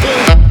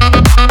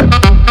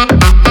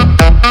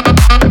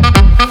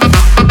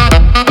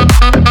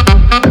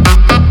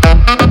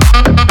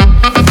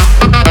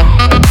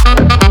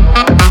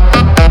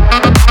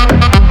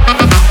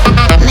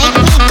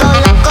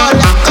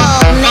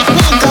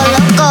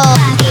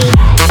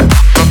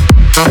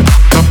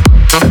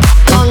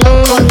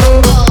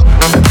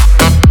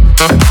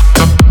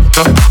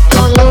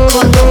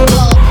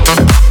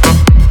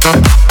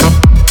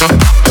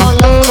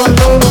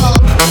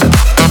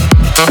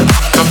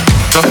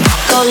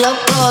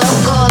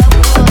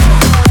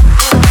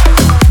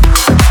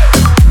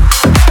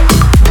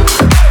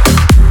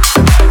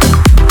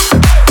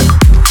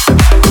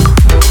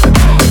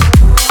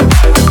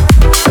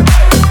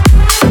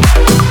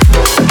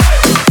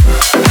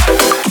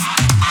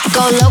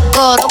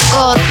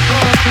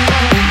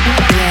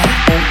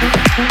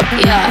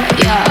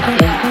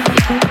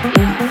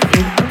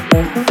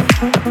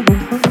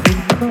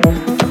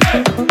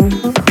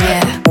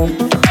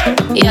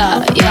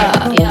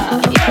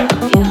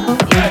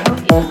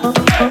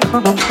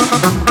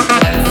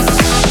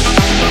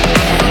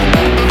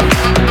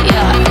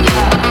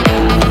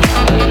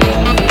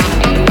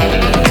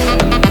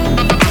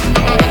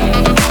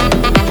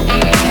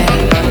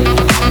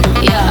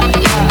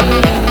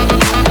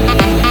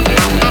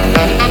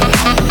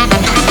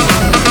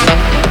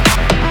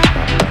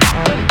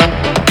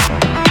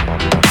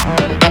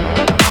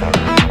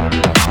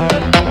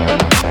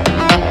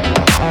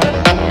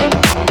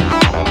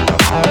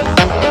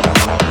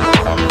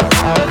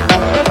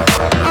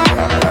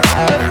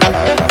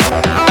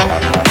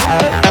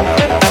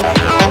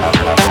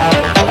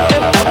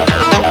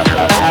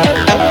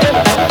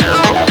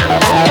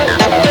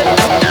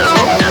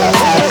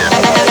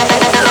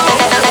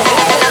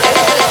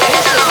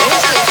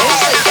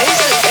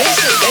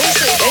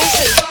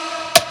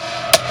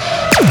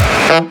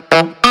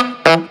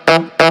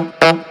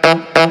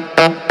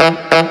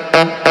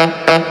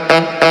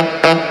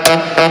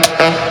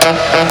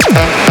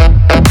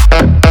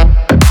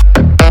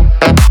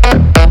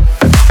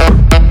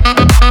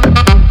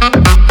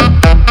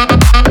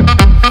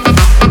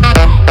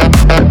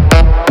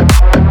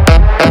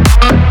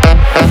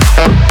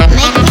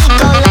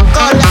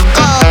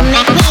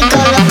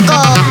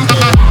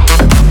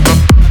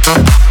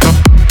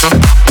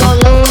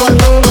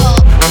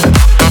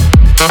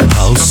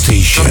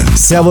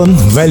 Seven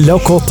ve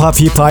Loco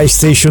Puffy Pie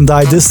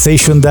Station'daydı.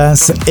 Station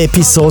Dance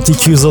Episode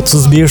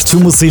 231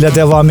 tüm hızıyla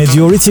devam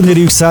ediyor. Ritimleri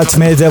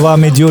yükseltmeye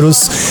devam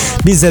ediyoruz.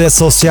 Bizlere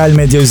sosyal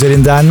medya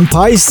üzerinden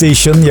Pie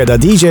Station ya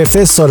da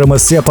DJFESTO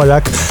araması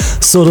yaparak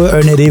soru,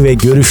 öneri ve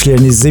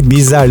görüşlerinizi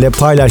bizlerle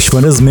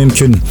paylaşmanız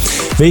mümkün.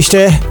 Ve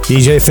işte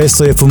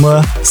DJFESTO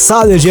yapımı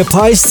sadece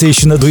Pie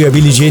Station'da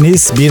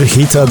duyabileceğiniz bir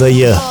hit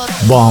adayı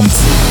Bomb.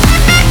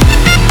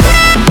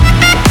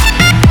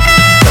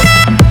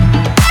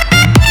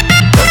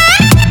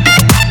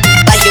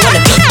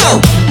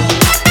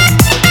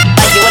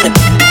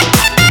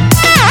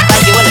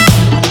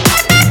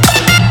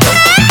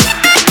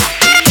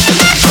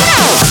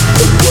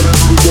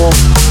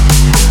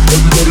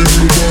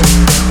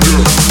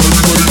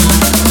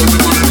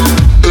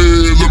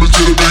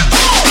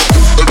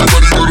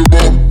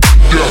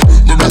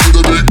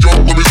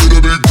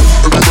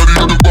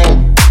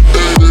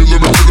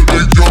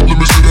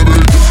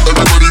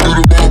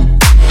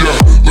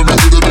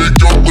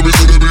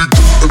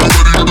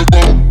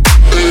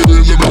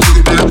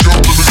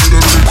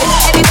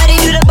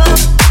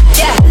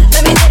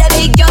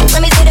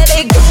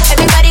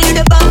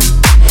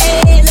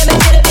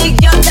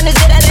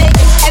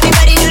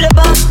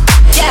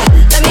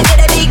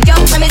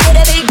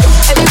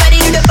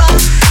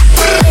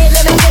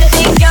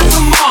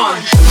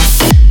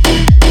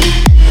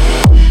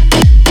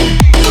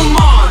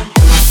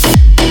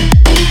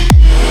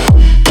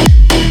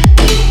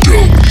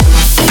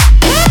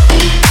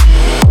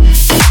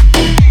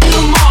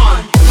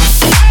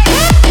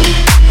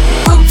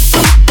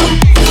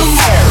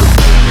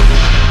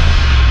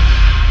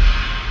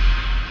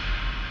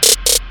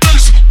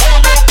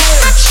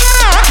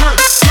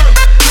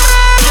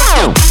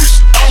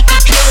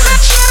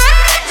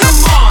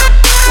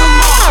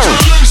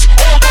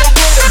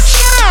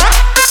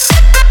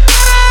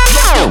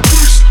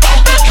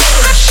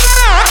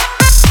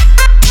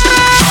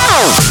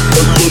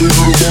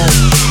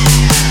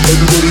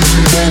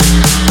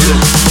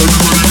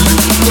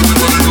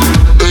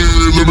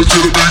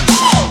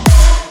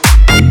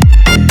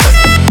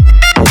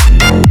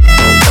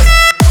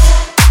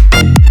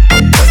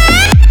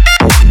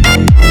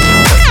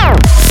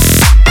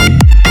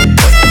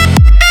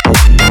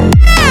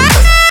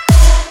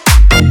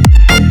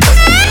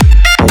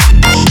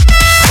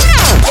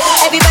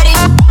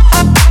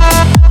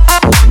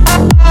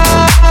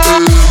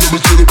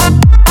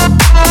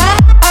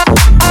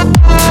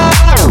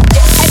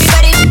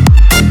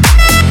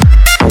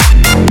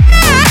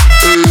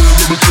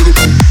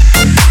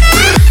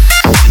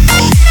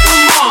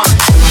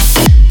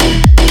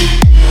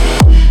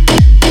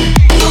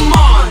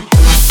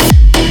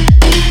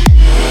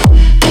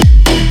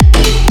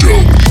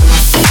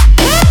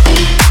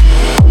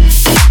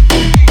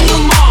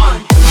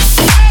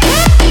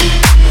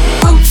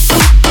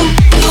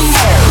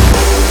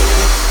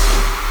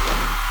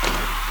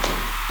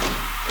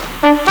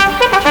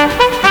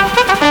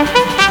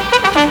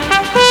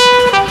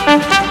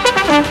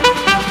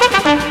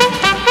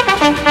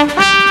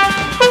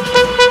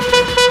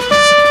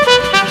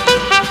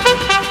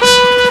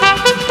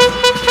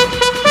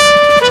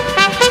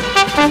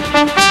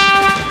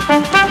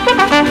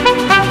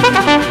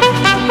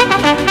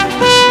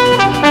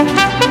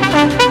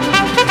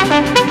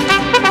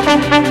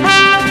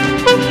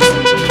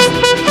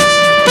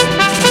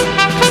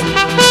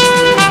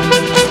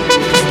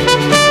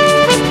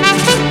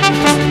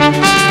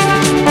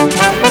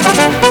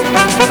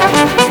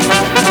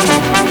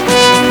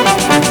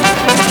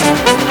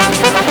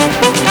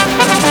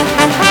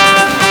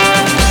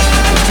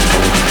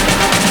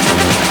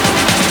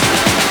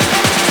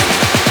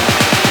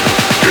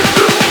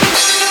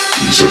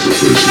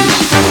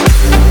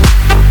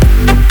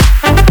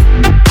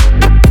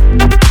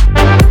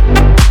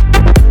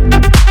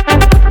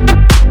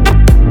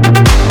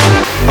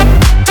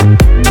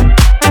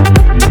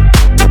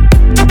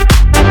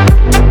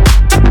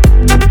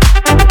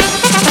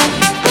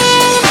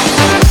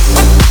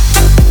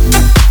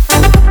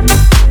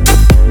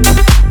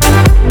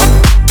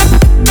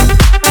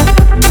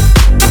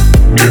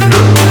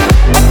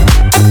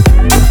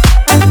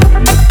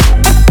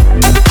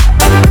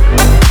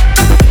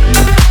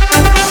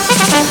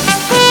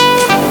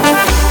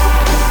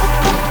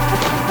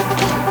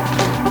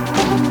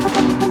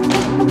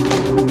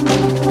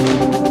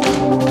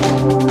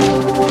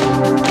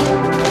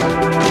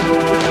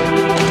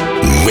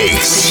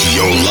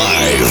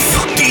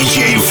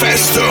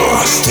 DJFESTO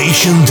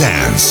Station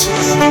Dance.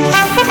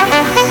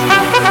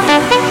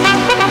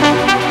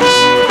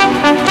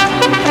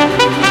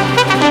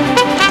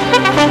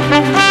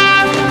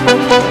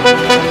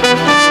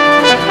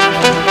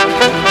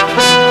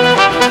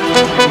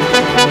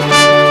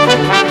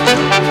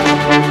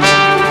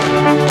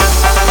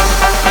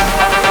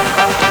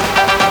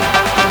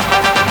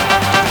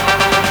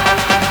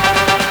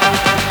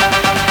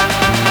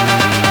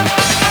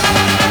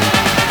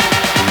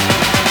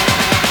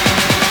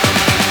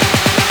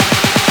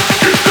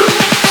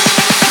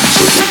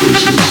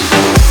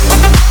 Places.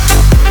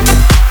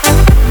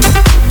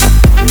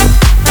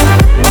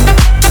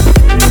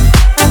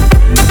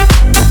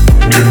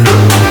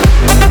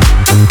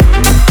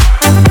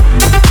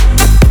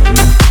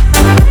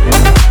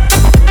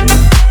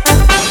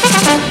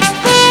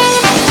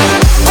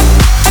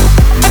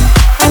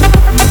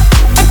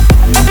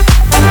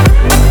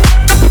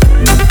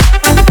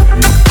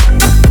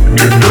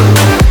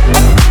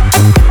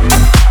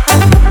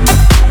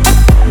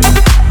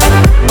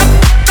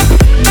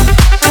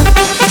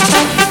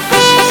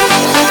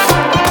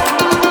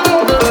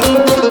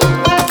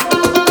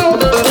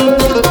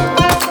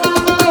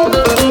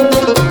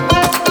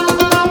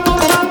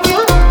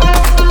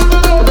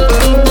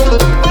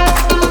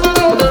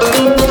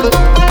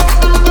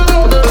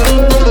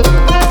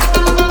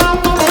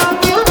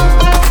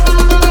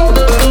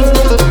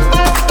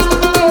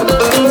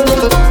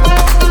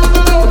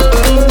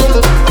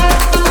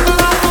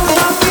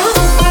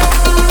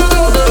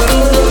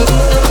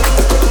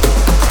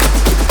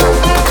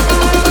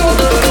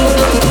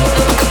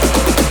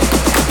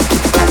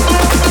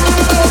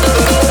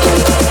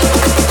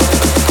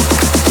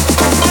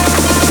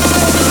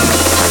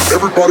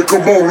 Everybody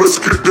come on, let's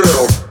get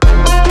down.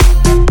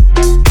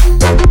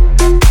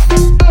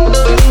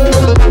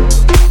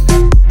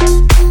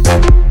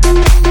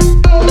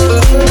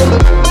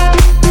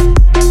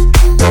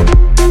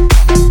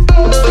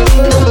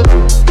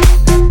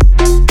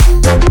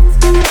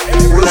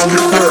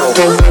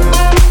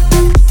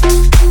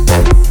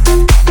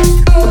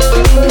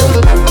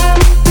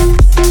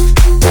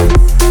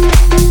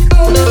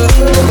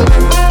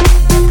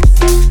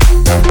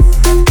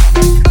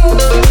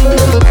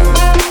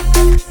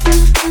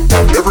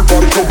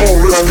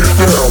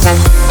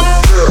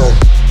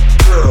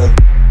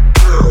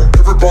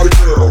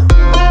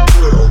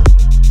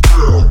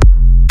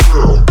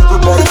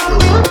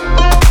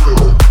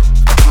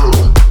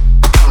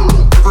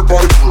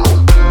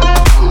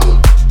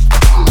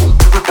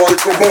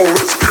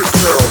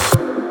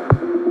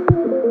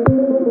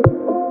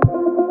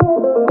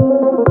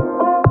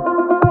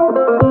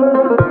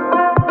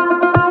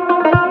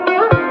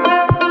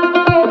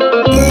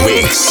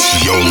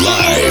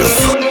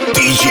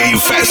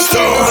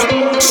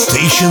 DJFESTO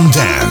Station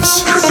Dance.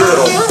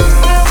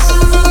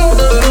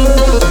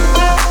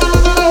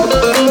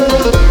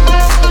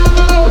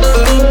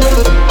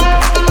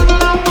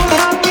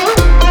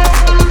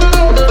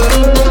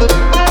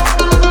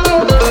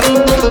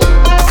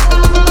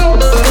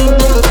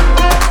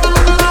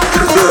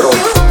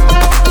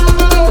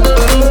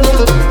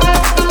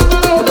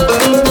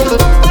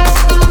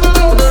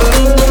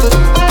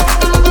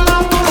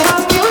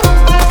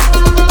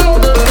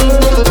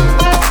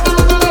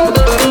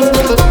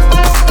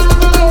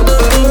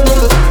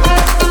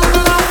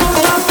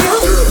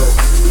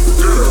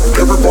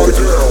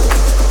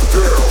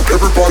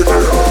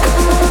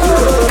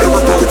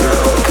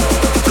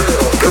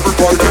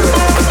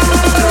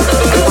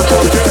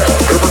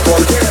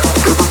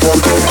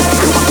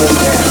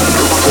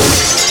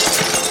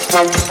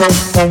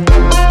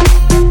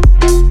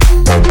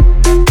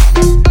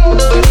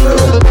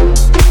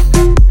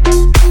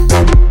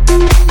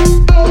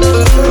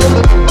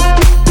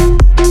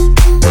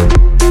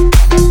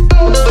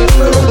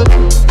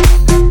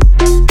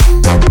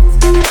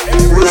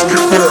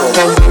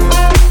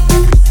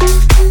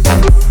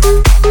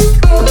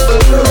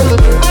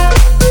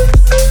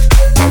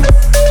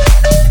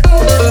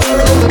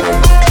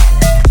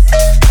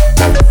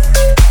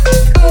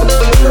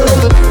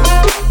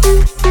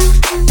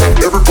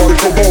 Everybody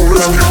come on,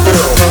 let's get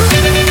down.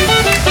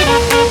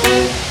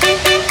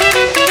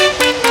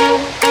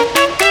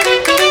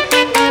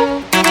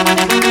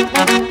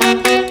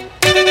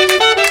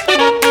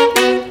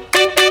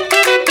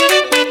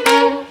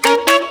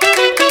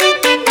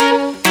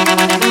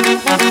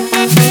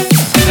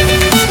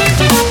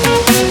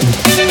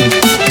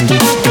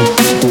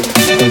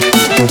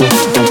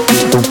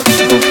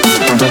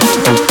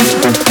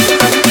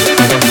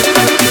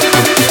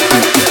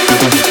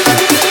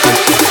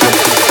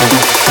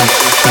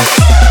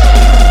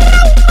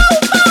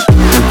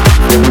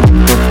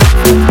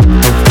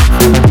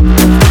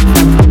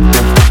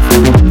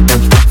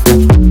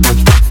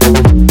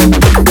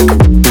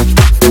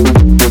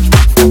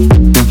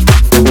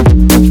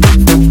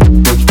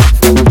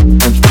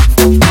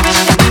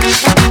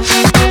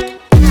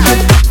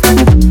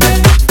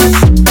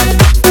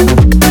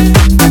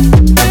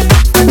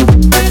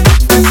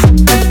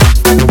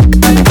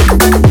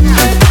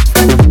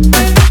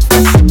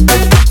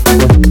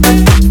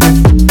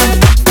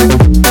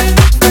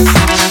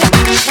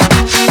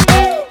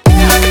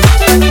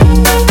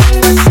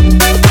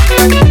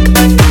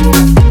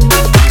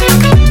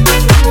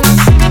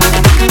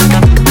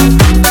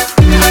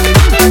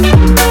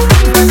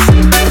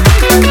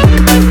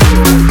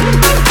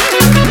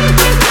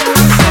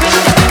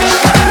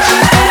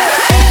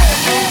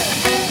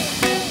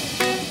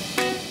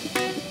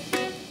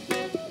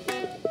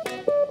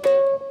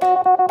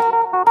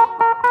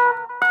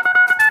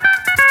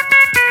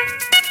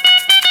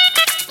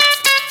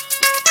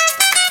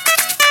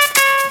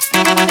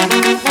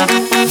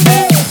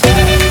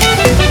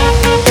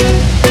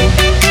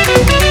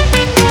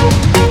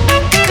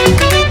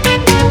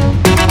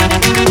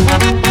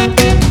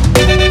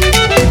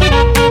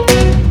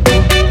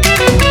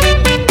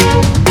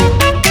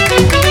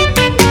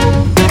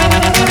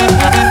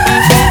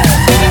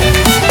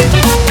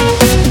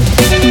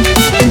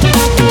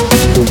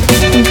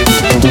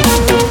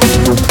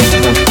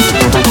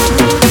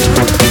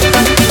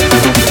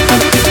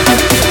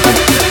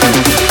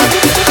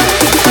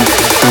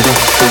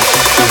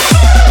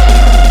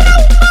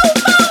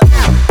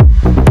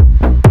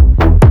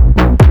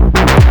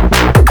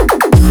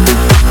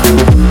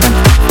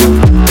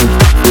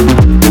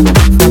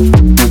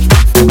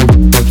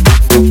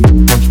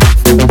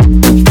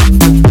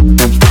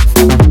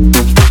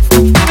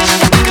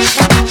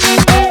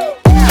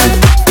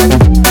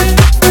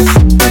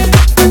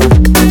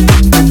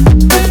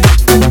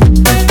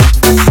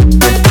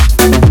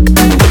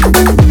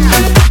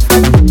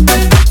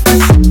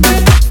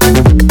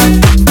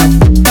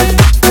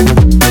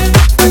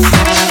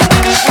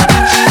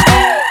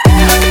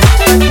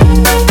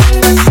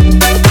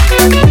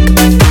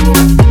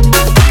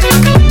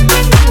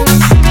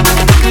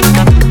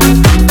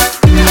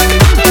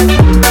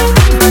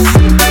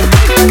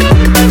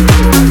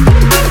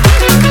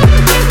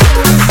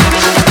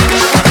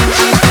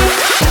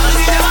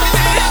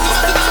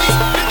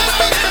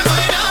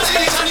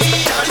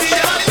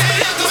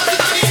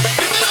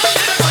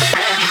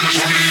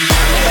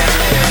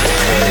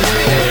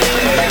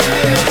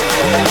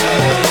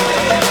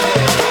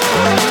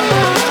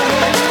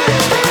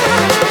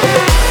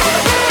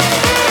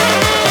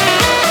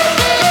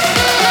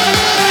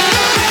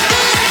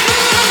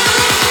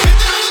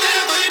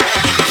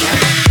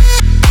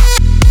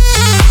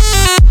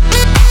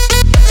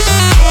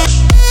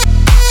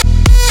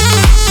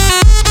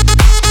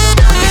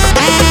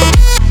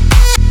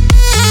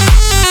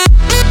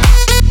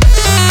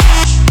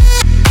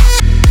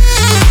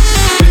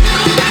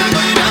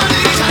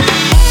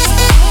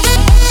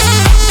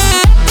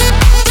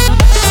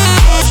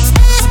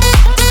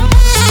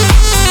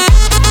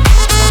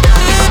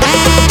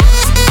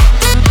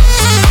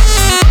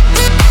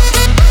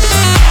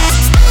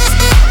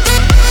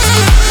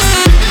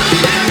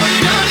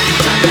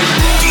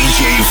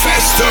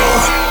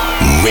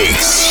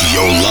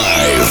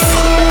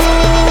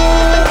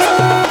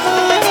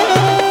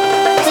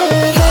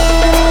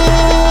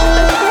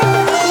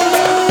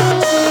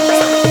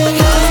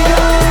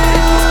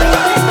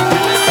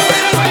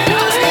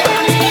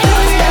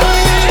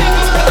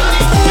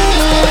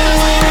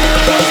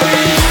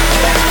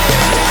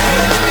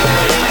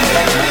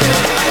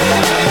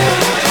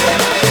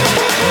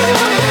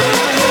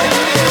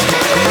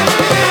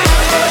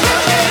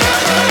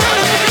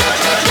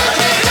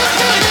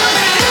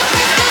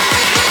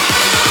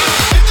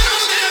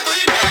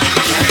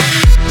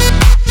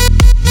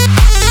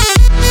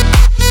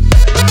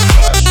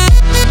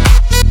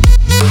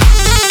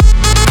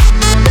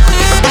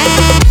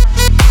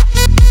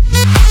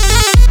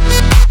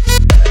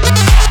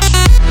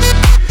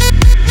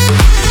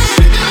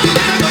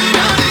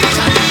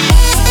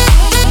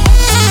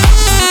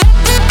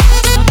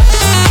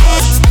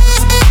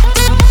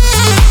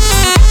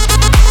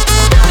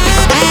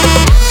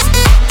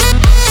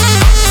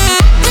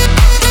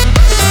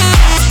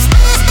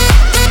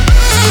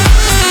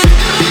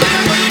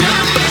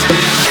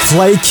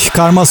 Flake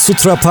Karma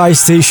Sutra Pie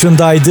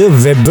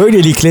Station'daydı ve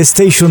böylelikle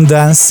Station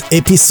Dance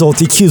Episode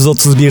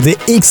 231'de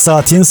ilk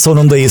saatin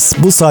sonundayız.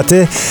 Bu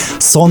saate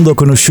son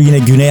dokunuşu yine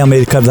Güney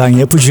Amerika'dan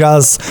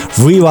yapacağız.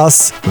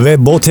 Rivas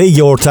ve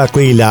Botegi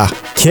ortaklığıyla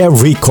Que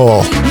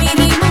Rico.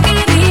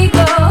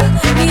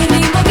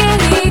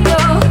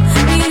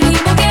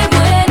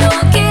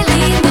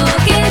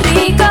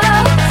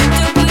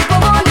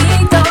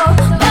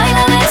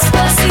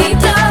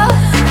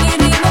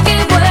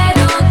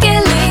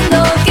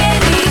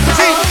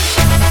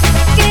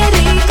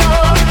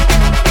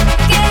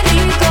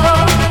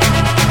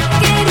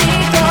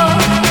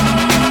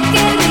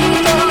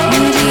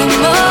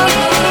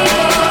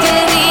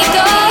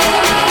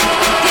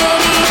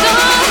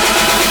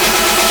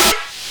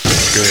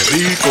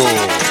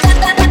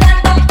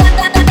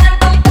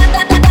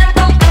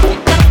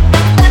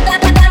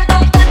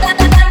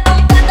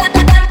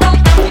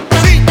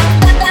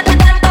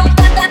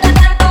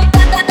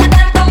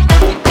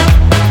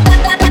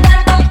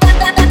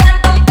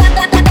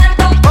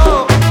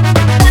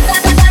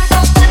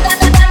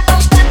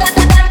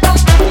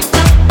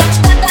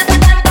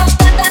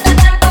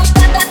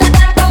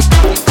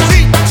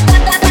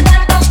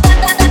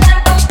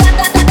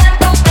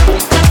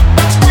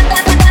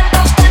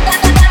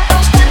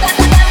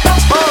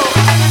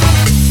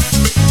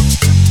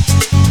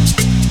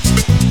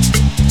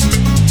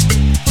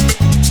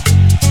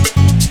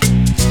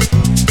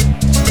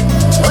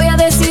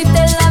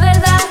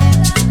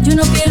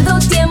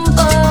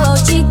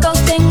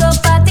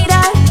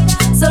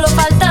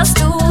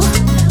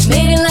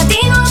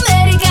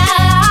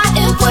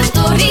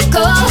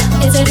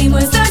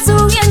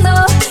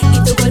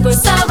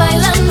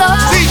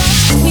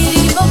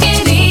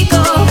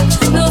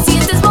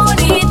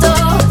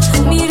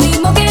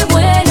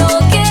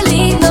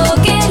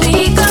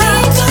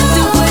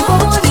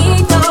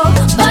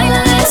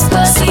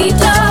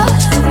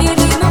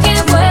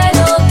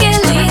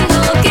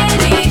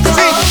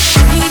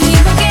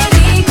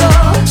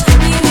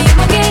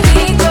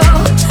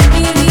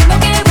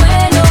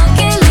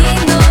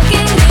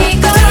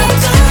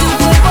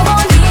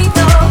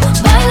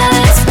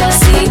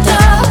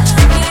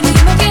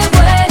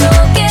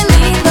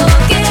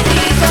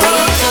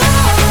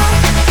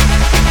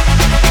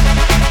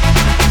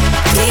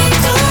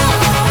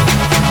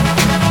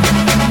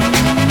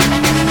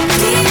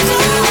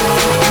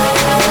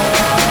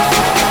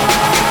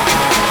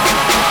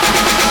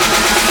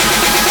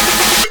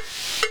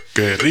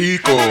 ¡Qué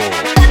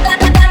rico!